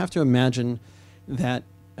Americans is you have to imagine that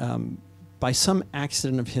by some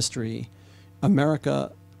accident of history,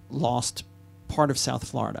 America lost part of South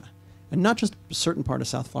Florida. And not just a certain part of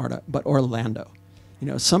South Florida, but Orlando. You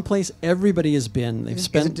know, someplace everybody has been. They've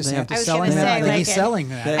spent. They have to I was sell gonna that. say, I think like, he's selling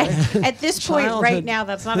that. At this point, right Childhood. now,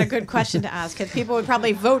 that's not a good question to ask, because people would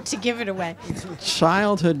probably vote to give it away.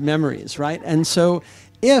 Childhood memories, right? And so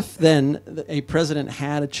if then a president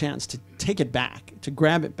had a chance to take it back, to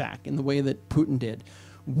grab it back in the way that Putin did,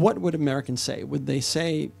 what would Americans say? Would they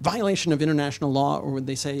say violation of international law, or would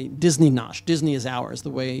they say Disney nash, Disney is ours,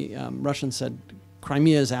 the way Russians said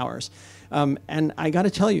Crimea is ours? And I got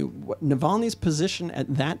to tell you, Navalny's position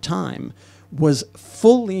at that time was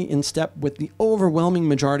fully in step with the overwhelming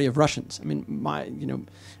majority of Russians. I mean, I don't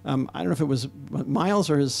know if it was Miles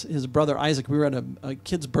or his brother Isaac. We were at a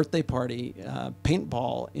kid's birthday party,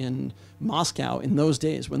 paintball in Moscow in those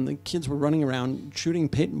days, when the kids were running around shooting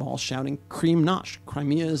paintball, shouting "Krim nash,"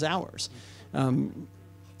 Crimea is ours.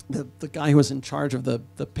 the guy who was in charge of the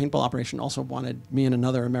paintball operation also wanted me and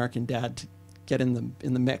another American dad to get in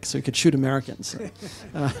the mix so he could shoot Americans.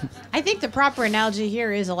 I think the proper analogy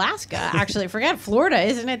here is Alaska. Actually, forget Florida,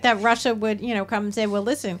 isn't it? That Russia would, come and say, well,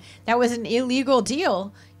 listen, that was an illegal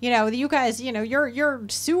deal. You guys, you're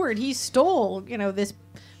Seward. He stole, this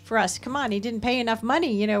for us. Come on, he didn't pay enough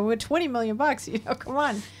money. With $20 million bucks. Come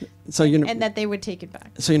on. So and that they would take it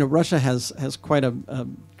back. So Russia has quite a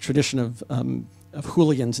tradition of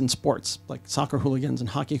hooligans in sports, like soccer hooligans and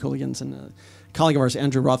hockey hooligans. And a colleague of ours,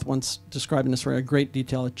 Andrew Roth, once described in this very great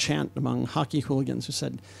detail a chant among hockey hooligans who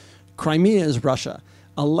said, "Crimea is Russia,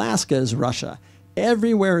 Alaska is Russia,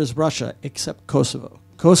 everywhere is Russia except Kosovo.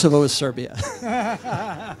 Kosovo is Serbia."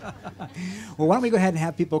 Well, why don't we go ahead and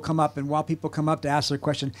have people come up, and while people come up to ask their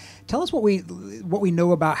question, tell us what we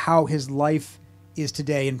know about how his life is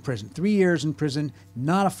today in prison. 3 years in prison,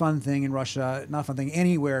 not a fun thing in Russia, not a fun thing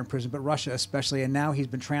anywhere in prison, but Russia especially, and now he's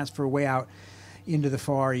been transferred way out into the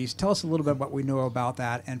Far East. Tell us a little bit what we know about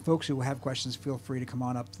that, and folks who have questions, feel free to come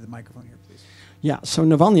on up to the microphone here, please. Yeah, so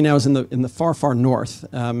Navalny now is in the far, far north,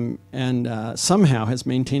 and somehow has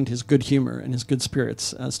maintained his good humor and his good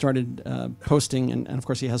spirits. Started posting, and of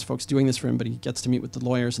course he has folks doing this for him, but he gets to meet with the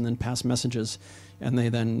lawyers and then pass messages, and they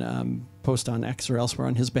then post on X or elsewhere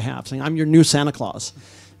on his behalf, saying, "I'm your new Santa Claus,"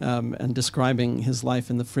 and describing his life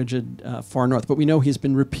in the frigid far north. But we know he's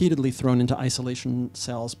been repeatedly thrown into isolation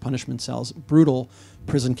cells, punishment cells, brutal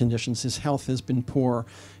prison conditions. His health has been poor.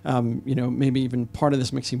 Maybe even part of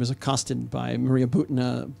this mix, he was accosted by Maria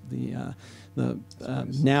Butina, the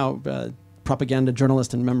now propaganda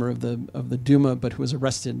journalist and member of the Duma, but who was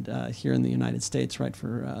arrested here in the United States, right,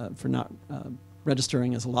 for not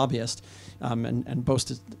registering as a lobbyist, and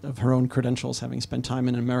boasted of her own credentials, having spent time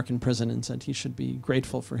in an American prison, and said he should be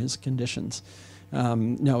grateful for his conditions.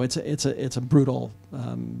 No, it's a brutal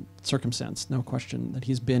circumstance, no question, that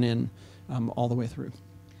he's been in all the way through.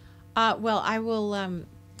 Well, I will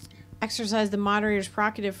exercise the moderator's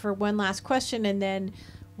prerogative for one last question, and then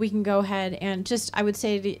we can go ahead and just, I would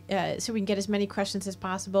say, so we can get as many questions as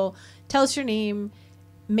possible. Tell us your name,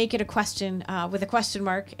 make it a question with a question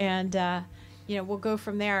mark, and we'll go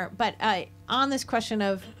from there. But on this question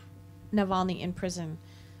of Navalny in prison,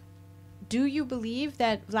 do you believe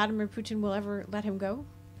that Vladimir Putin will ever let him go?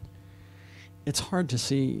 It's hard to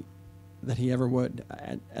see that he ever would.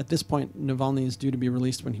 At this point, Navalny is due to be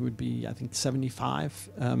released when he would be, I think, 75.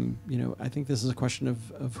 I think this is a question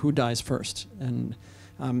of who dies first, and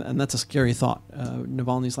that's a scary thought.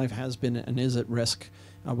 Navalny's life has been and is at risk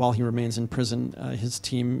while he remains in prison. His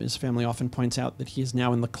family often points out that he is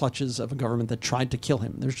now in the clutches of a government that tried to kill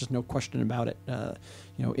him. There's just no question about it.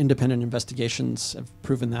 Independent investigations have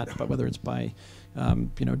proven that, but whether it's by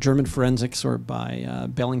German forensics or by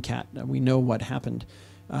Bellingcat, we know what happened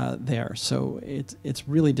there. So it's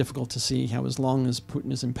really difficult to see how, as long as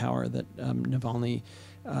Putin is in power, that Navalny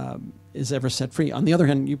is ever set free. On the other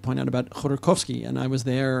hand, you point out about Khodorkovsky, and I was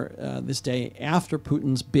there this day after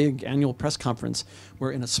Putin's big annual press conference,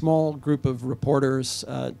 where in a small group of reporters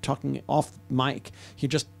talking off mic, he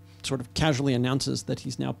just sort of casually announces that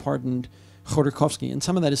he's now pardoned Khodorkovsky. And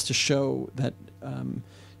some of that is to show that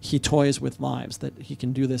he toys with lives, that he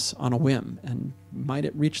can do this on a whim. And might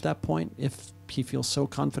it reach that point if he feels so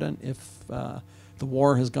confident, if the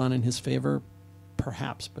war has gone in his favor?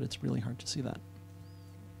 Perhaps, but it's really hard to see that.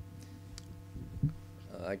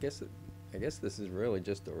 I guess this is really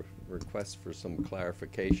just a request for some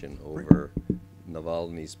clarification over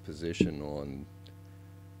Navalny's position on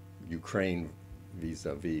Ukraine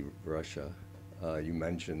vis-a-vis Russia. You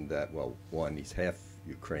mentioned that, well, one, he's half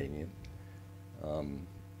Ukrainian.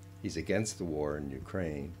 He's against the war in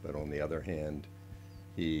Ukraine, but on the other hand,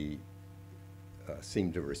 he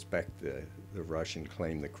seemed to respect the Russian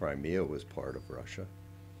claim that Crimea was part of Russia.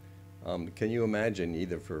 Can you imagine,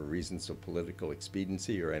 either for reasons of political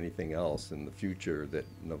expediency or anything else in the future, that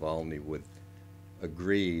Navalny would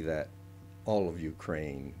agree that all of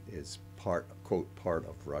Ukraine is quote, part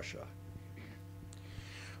of Russia?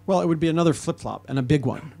 Well, it would be another flip-flop, and a big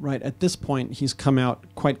one, right? At this point, he's come out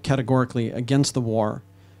quite categorically against the war.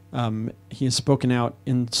 He has spoken out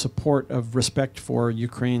in support of respect for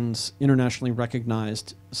Ukraine's internationally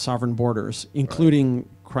recognized sovereign borders, including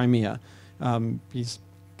Crimea. He's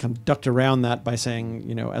kind of ducked around that by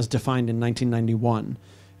saying, as defined in 1991.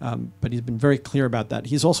 But he's been very clear about that.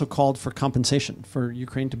 He's also called for compensation, for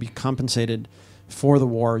Ukraine to be compensated for the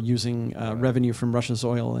war using revenue from Russia's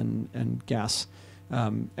oil and gas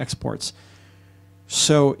exports.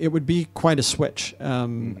 So it would be quite a switch.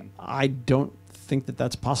 I don't think that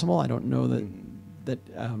that's possible. I don't know that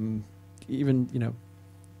even.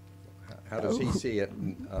 How does he see it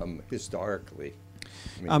historically?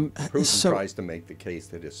 I mean, Putin so- tries to make the case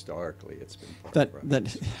that historically it's been part that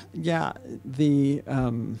of Russia. yeah, the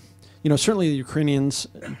certainly the Ukrainians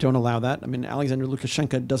don't allow that. I mean, Alexander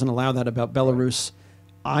Lukashenko doesn't allow that about Belarus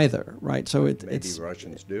either, right? So Maybe it's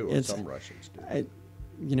Russians do, or some Russians do.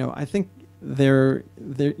 I think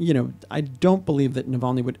I don't believe that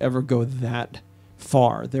Navalny would ever go that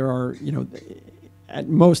far. There are, at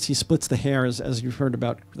most he splits the hairs, as you've heard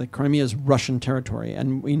about. Like, Crimea is Russian territory,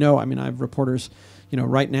 and we know. I mean, I have reporters,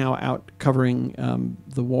 right now out covering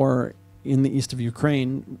the war in the east of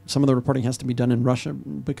Ukraine. Some of the reporting has to be done in Russia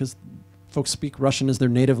because folks speak Russian as their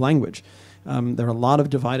native language. There are a lot of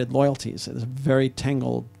divided loyalties. It's a very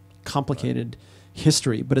tangled, complicated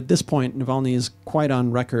history. But at this point, Navalny is quite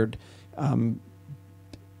on record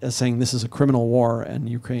as saying this is a criminal war,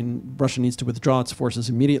 and Russia needs to withdraw its forces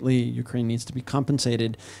immediately. Ukraine needs to be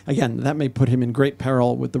compensated. Again, that may put him in great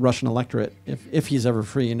peril with the Russian electorate if he's ever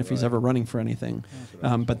free and if he's ever running for anything.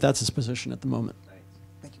 But that's his position at the moment.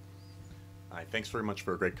 Thank you. Hi, thanks very much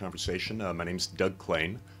for a great conversation. My name's Doug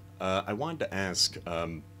Klain. I wanted to ask,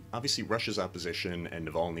 obviously Russia's opposition and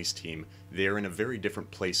Navalny's team, they're in a very different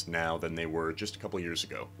place now than they were just a couple years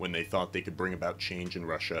ago when they thought they could bring about change in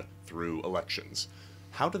Russia through elections.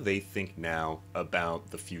 How do they think now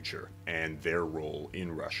about the future and their role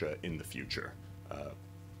in Russia in the future?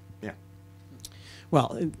 Yeah.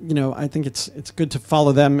 Well, I think it's good to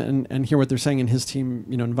follow them and hear what they're saying. And his team,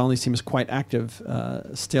 Navalny's team is quite active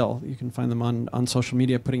still. You can find them on social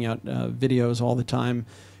media, putting out videos all the time,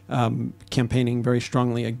 campaigning very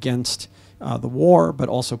strongly against the war, but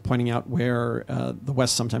also pointing out where the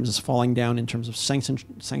West sometimes is falling down in terms of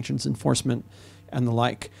sanctions enforcement and the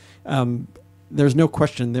like. There's no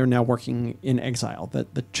question they're now working in exile.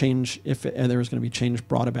 That the change, if there is going to be change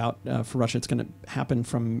brought about for Russia, it's going to happen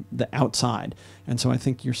from the outside. And so I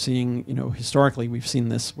think you're seeing, historically we've seen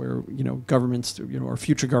this where, governments, or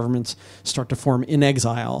future governments start to form in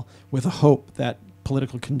exile with a hope that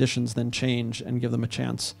political conditions then change and give them a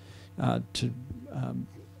chance to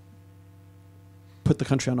put the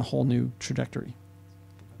country on a whole new trajectory.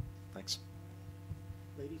 Thanks.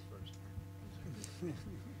 Ladies first.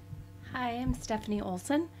 Hi, I'm Stephanie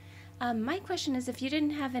Olson. My question is, if you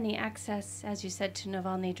didn't have any access, as you said, to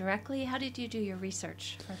Navalny directly, how did you do your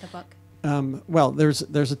research for the book? Well, there's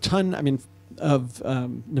a ton. I mean, of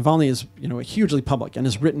Navalny is hugely public and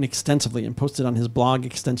has written extensively and posted on his blog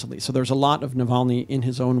extensively. So there's a lot of Navalny in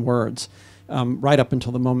his own words, right up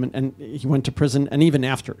until the moment, and he went to prison, and even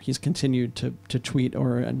after he's continued to tweet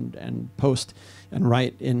and post and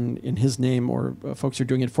write in his name, or folks are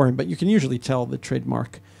doing it for him. But you can usually tell the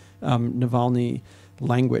trademark Navalny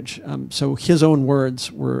language. So his own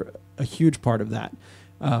words were a huge part of that.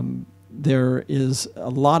 There is a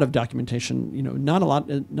lot of documentation, not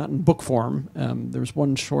in book form. There's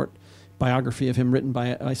one short biography of him written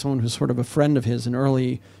by someone who's sort of a friend of his, an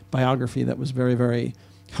early biography that was very, very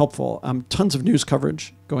helpful. Tons of news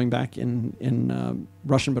coverage going back in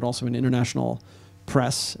Russian, but also in international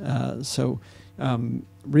press.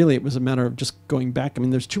 Really, it was a matter of just going back. I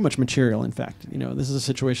mean, there's too much material, in fact. This is a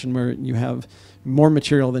situation where you have more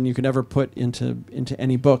material than you could ever put into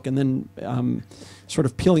any book, and then sort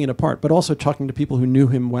of peeling it apart, but also talking to people who knew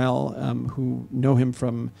him well, who know him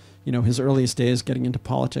from, his earliest days getting into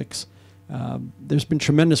politics. There's been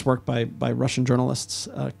tremendous work by Russian journalists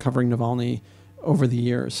covering Navalny over the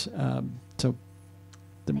years. So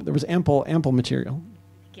there was ample material.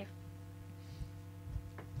 Thank you.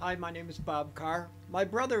 Hi, my name is Bob Carr. My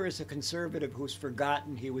brother is a conservative who's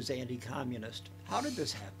forgotten he was anti-communist. How did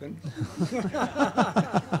this happen?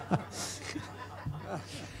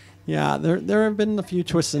 Yeah, there have been a few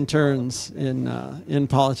twists and turns in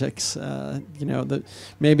politics.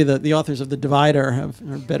 Maybe the authors of The Divider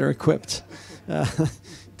are better equipped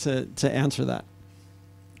to answer that.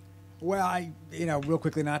 Well, real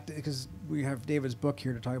quickly, not because we have David's book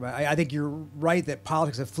here to talk about. I think you're right that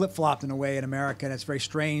politics have flip-flopped in a way in America, and it's very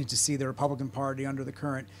strange to see the Republican Party under the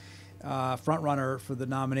current front-runner for the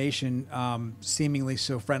nomination seemingly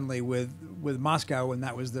so friendly with Moscow, when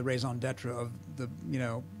that was the raison d'etre of the,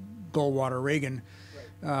 Goldwater-Reagan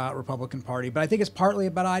Republican Party. But I think it's partly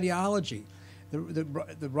about ideology.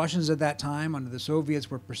 The Russians at that time, under the Soviets,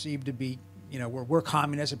 were perceived to be were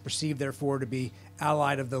communists and perceived, therefore, to be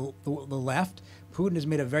allied of the left. Putin has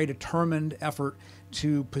made a very determined effort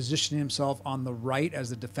to position himself on the right as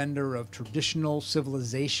the defender of traditional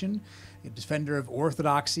civilization, a defender of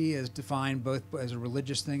orthodoxy, as defined both as a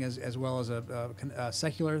religious thing as well as a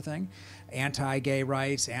secular thing, anti-gay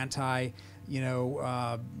rights,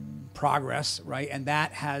 progress, right? And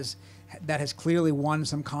that has clearly won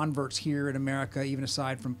some converts here in America, even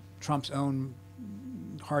aside from Trump's own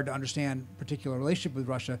hard to understand particular relationship with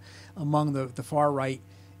Russia among the far right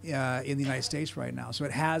in the United States right now. So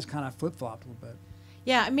it has kind of flip-flopped a little bit.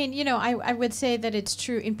 Yeah, I mean, I would say that it's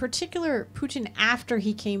true. In particular, Putin, after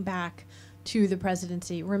he came back to the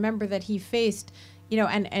presidency, remember that he faced,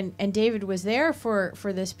 and David was there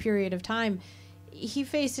for this period of time. He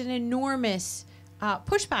faced an enormous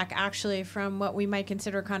pushback, actually, from what we might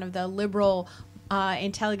consider kind of the liberal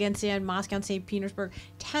intelligentsia in Moscow and St. Petersburg.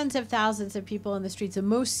 Tens of thousands of people in the streets. The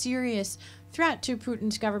most serious threat to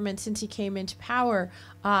Putin's government since he came into power,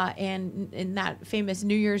 and in that famous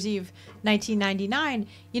New Year's Eve 1999.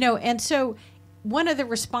 And so one of the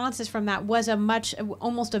responses from that was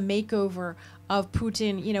almost a makeover of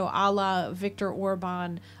Putin, a la Viktor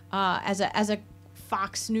Orban, as a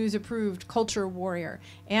Fox News approved culture warrior.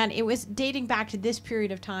 And it was dating back to this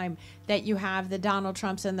period of time that you have the Donald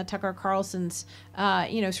Trumps and the Tucker Carlsons,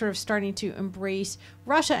 sort of starting to embrace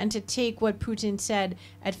Russia and to take what Putin said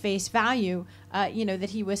at face value, that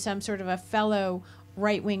he was some sort of a fellow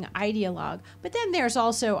right-wing ideologue. But then there's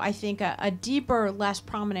also, I think, a deeper, less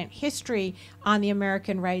prominent history on the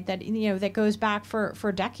American right that, that goes back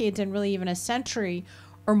for decades and really even a century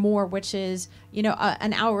or more, which is,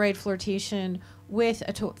 an outright flirtation with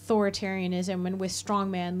authoritarianism and with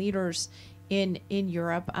strongman leaders in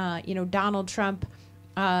Europe. Donald Trump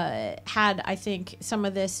had, I think, some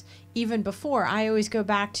of this even before. I always go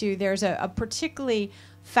back to, there's a particularly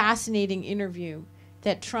fascinating interview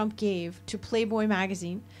that Trump gave to Playboy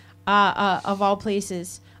magazine, of all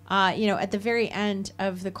places, at the very end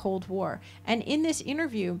of the Cold War. And in this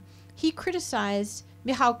interview, he criticized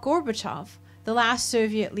Mikhail Gorbachev, the last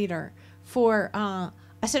Soviet leader, for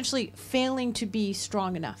essentially failing to be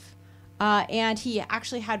strong enough. And he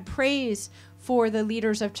actually had praise for the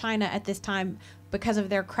leaders of China at this time because of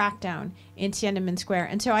their crackdown in Tiananmen Square.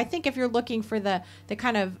 And so I think if you're looking for the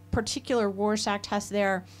kind of particular Rorschach test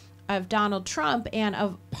there of Donald Trump and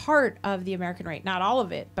of part of the American right, not all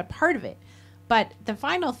of it, but part of it. But the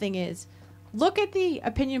final thing is, look at the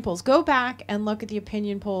opinion polls. Go back and look at the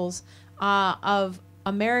opinion polls of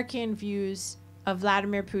American views of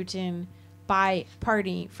Vladimir Putin by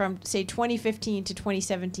party from, say, 2015 to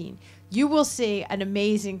 2017. You will see an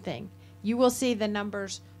amazing thing. You will see the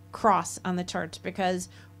numbers cross on the charts because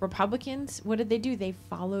Republicans, what did they do? They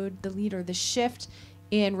followed the leader. The shift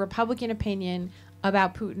in Republican opinion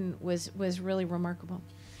about Putin was really remarkable.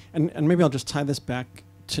 And maybe I'll just tie this back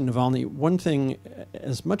to Navalny. One thing,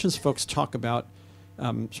 as much as folks talk about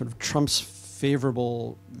sort of Trump's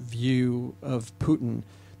favorable view of Putin,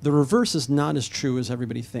 the reverse is not as true as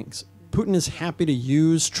everybody thinks. Putin is happy to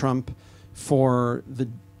use Trump for the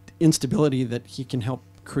instability that he can help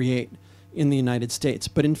create in the United States.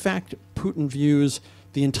 But in fact, Putin views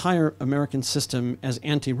the entire American system as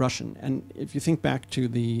anti-Russian. And if you think back to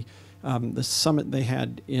the summit they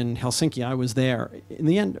had in Helsinki, I was there. In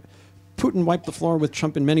the end, Putin wiped the floor with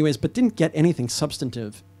Trump in many ways, but didn't get anything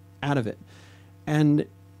substantive out of it. And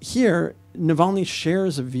here, Navalny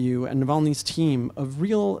shares a view, and Navalny's team, of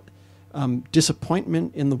real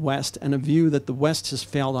disappointment in the West and a view that the West has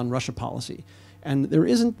failed on Russia policy. And there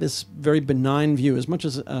isn't this very benign view, as much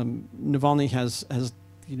as Navalny has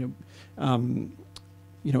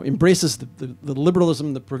embraces the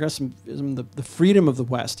liberalism, the progressivism, the freedom of the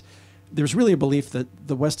West. There's really a belief that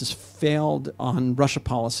the West has failed on Russia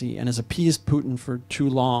policy and has appeased Putin for too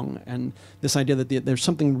long. And this idea that there's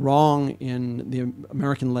something wrong in the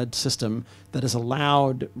American-led system that has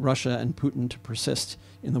allowed Russia and Putin to persist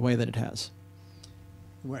in the way that it has.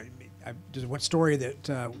 There's one story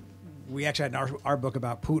that we actually had in our book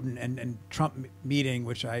about Putin and Trump meeting,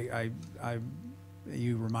 which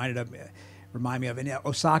you remind me of. In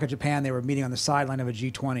Osaka, Japan, they were meeting on the sideline of a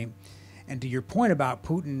G20. And to your point about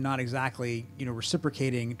Putin not exactly,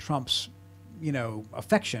 reciprocating Trump's,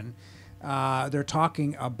 affection, they're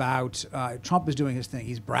talking about Trump is doing his thing.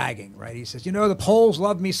 He's bragging, right? He says, the Poles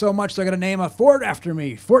love me so much they're going to name a fort after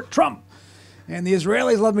me, Fort Trump. And the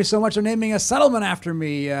Israelis love me so much they're naming a settlement after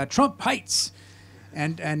me, Trump Heights.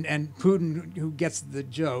 And Putin, who gets the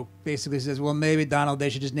joke, basically says, well, maybe, Donald, they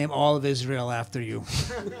should just name all of Israel after you.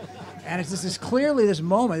 And it's this clearly this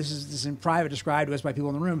moment, this is in private described to us by people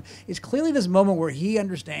in the room, it's clearly this moment where he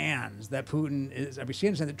understands that Putin is, he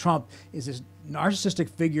understands that Trump is this narcissistic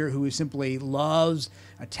figure who simply loves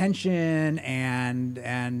attention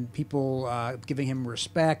and people giving him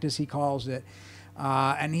respect, as he calls it.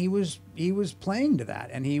 And he was playing to that,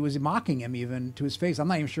 and he was mocking him even to his face. I'm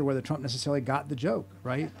not even sure whether Trump necessarily got the joke,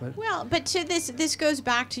 right? But well, but to this goes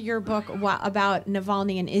back to your book about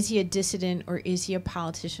Navalny, and is he a dissident or is he a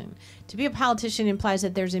politician? To be a politician implies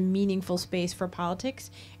that there's a meaningful space for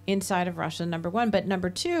politics inside of Russia, number one. But number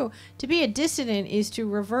two, to be a dissident is to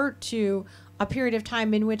revert to a period of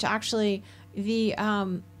time in which actually the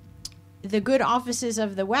good offices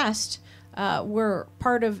of the West were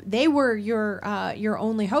part of. They were your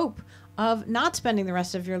only hope of not spending the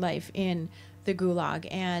rest of your life in the Gulag.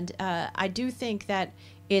 And I do think that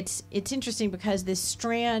it's interesting because this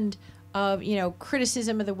strand of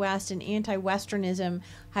criticism of the West and anti-Westernism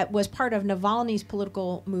was part of Navalny's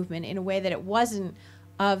political movement in a way that it wasn't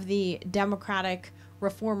of the democratic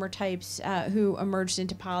reformer types who emerged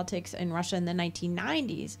into politics in Russia in the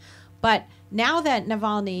 1990s. But now that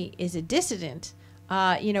Navalny is a dissident,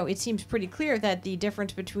 it seems pretty clear that the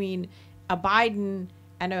difference between a Biden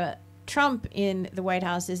and a Trump in the White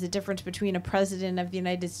House is the difference between a president of the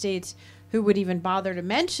United States who would even bother to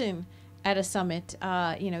mention at a summit,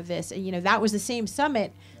 this. That was the same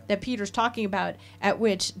summit that Peter's talking about, at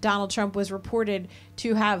which Donald Trump was reported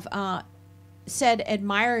to have said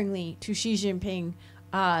admiringly to Xi Jinping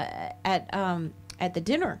at the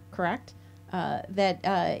dinner, correct?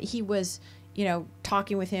 That he was,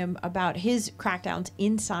 talking with him about his crackdowns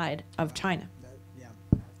inside of China. Yeah.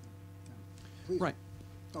 Please. Right.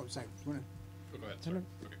 Oh, sorry. Go ahead. Sorry.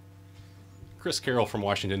 Okay. Chris Carroll from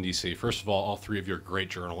Washington, D.C. First of all three of you are great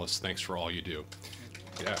journalists. Thanks for all you do.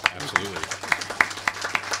 Yeah, absolutely.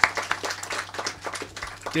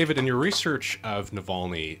 David, in your research of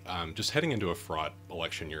Navalny, just heading into a fraught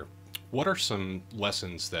election year, what are some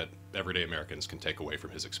lessons that everyday Americans can take away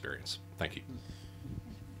from his experience? Thank you.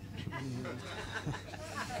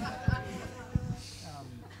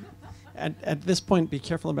 At this point, be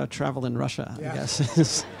careful about travel in Russia, I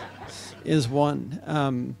guess, is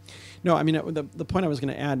one. No, I mean, the point I was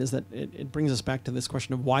going to add is that it brings us back to this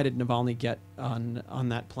question of why did Navalny get on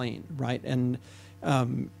that plane, right? And,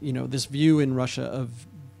 this view in Russia of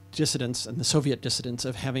dissidents and the Soviet dissidents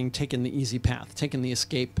of having taken the easy path, taken the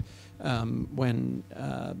escape when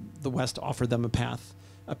the West offered them a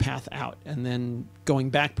path out, and then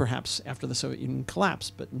going back perhaps after the Soviet Union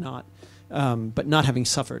collapsed, but not having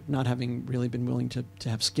suffered, not having really been willing to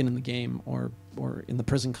have skin in the game or in the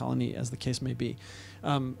prison colony, as the case may be.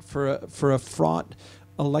 For a fraught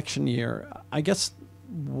election year, I guess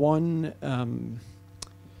one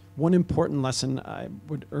important lesson I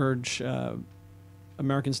would urge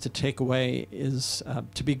Americans to take away is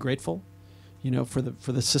to be grateful, for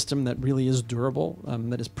the system that really is durable,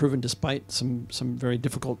 that has proven despite some very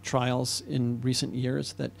difficult trials in recent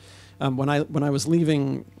years. That when I was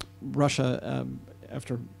leaving Russia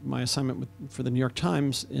after my assignment for the New York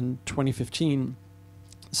Times in 2015,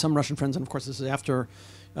 some Russian friends, and of course this is after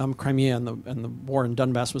Crimea and the war in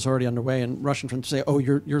Donbass was already underway, and Russian friends say, "Oh,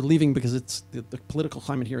 you're leaving because it's the political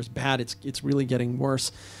climate here is bad. It's really getting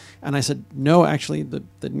worse." And I said, "No, actually,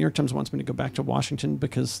 the New York Times wants me to go back to Washington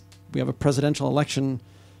because we have a presidential election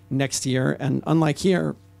next year, and unlike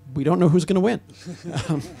here, we don't know who's going to win.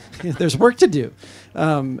 There's work to do."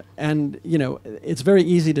 And it's very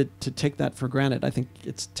easy to take that for granted. I think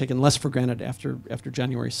it's taken less for granted after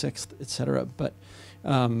January 6th, et cetera. But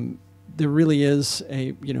there really is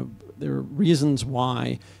there are reasons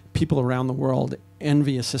why people around the world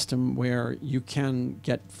envy a system where you can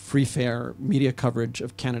get free, fair media coverage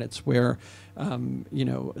of candidates, where a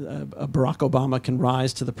Barack Obama can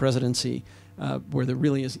rise to the presidency, where there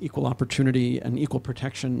really is equal opportunity and equal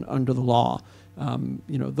protection under the law.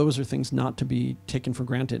 Those are things not to be taken for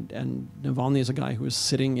granted. And Navalny is a guy who is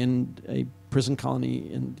sitting in a prison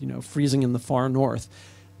colony and freezing in the far north,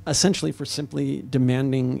 essentially for simply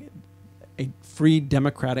demanding a free,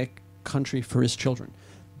 democratic country for his children.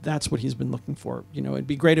 That's what he's been looking for. It'd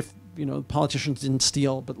be great if politicians didn't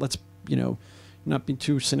steal, but let's not be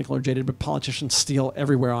too cynical or jaded, but politicians steal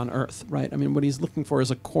everywhere on earth, right? I mean, what he's looking for is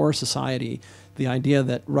a core society, the idea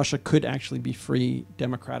that Russia could actually be free,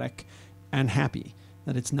 democratic, and happy,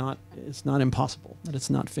 that it's not impossible, that it's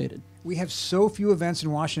not fated. We have so few events in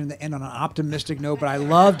Washington that end on an optimistic note, but I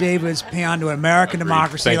love David's paean to American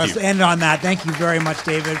democracy. Let's end on that. Thank you very much,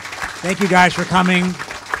 David. Thank you guys for coming.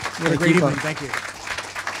 What a great evening. Thank you.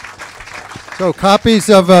 So copies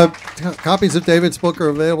of David's book are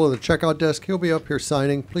available at the checkout desk. He'll be up here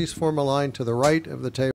signing. Please form a line to the right of the table.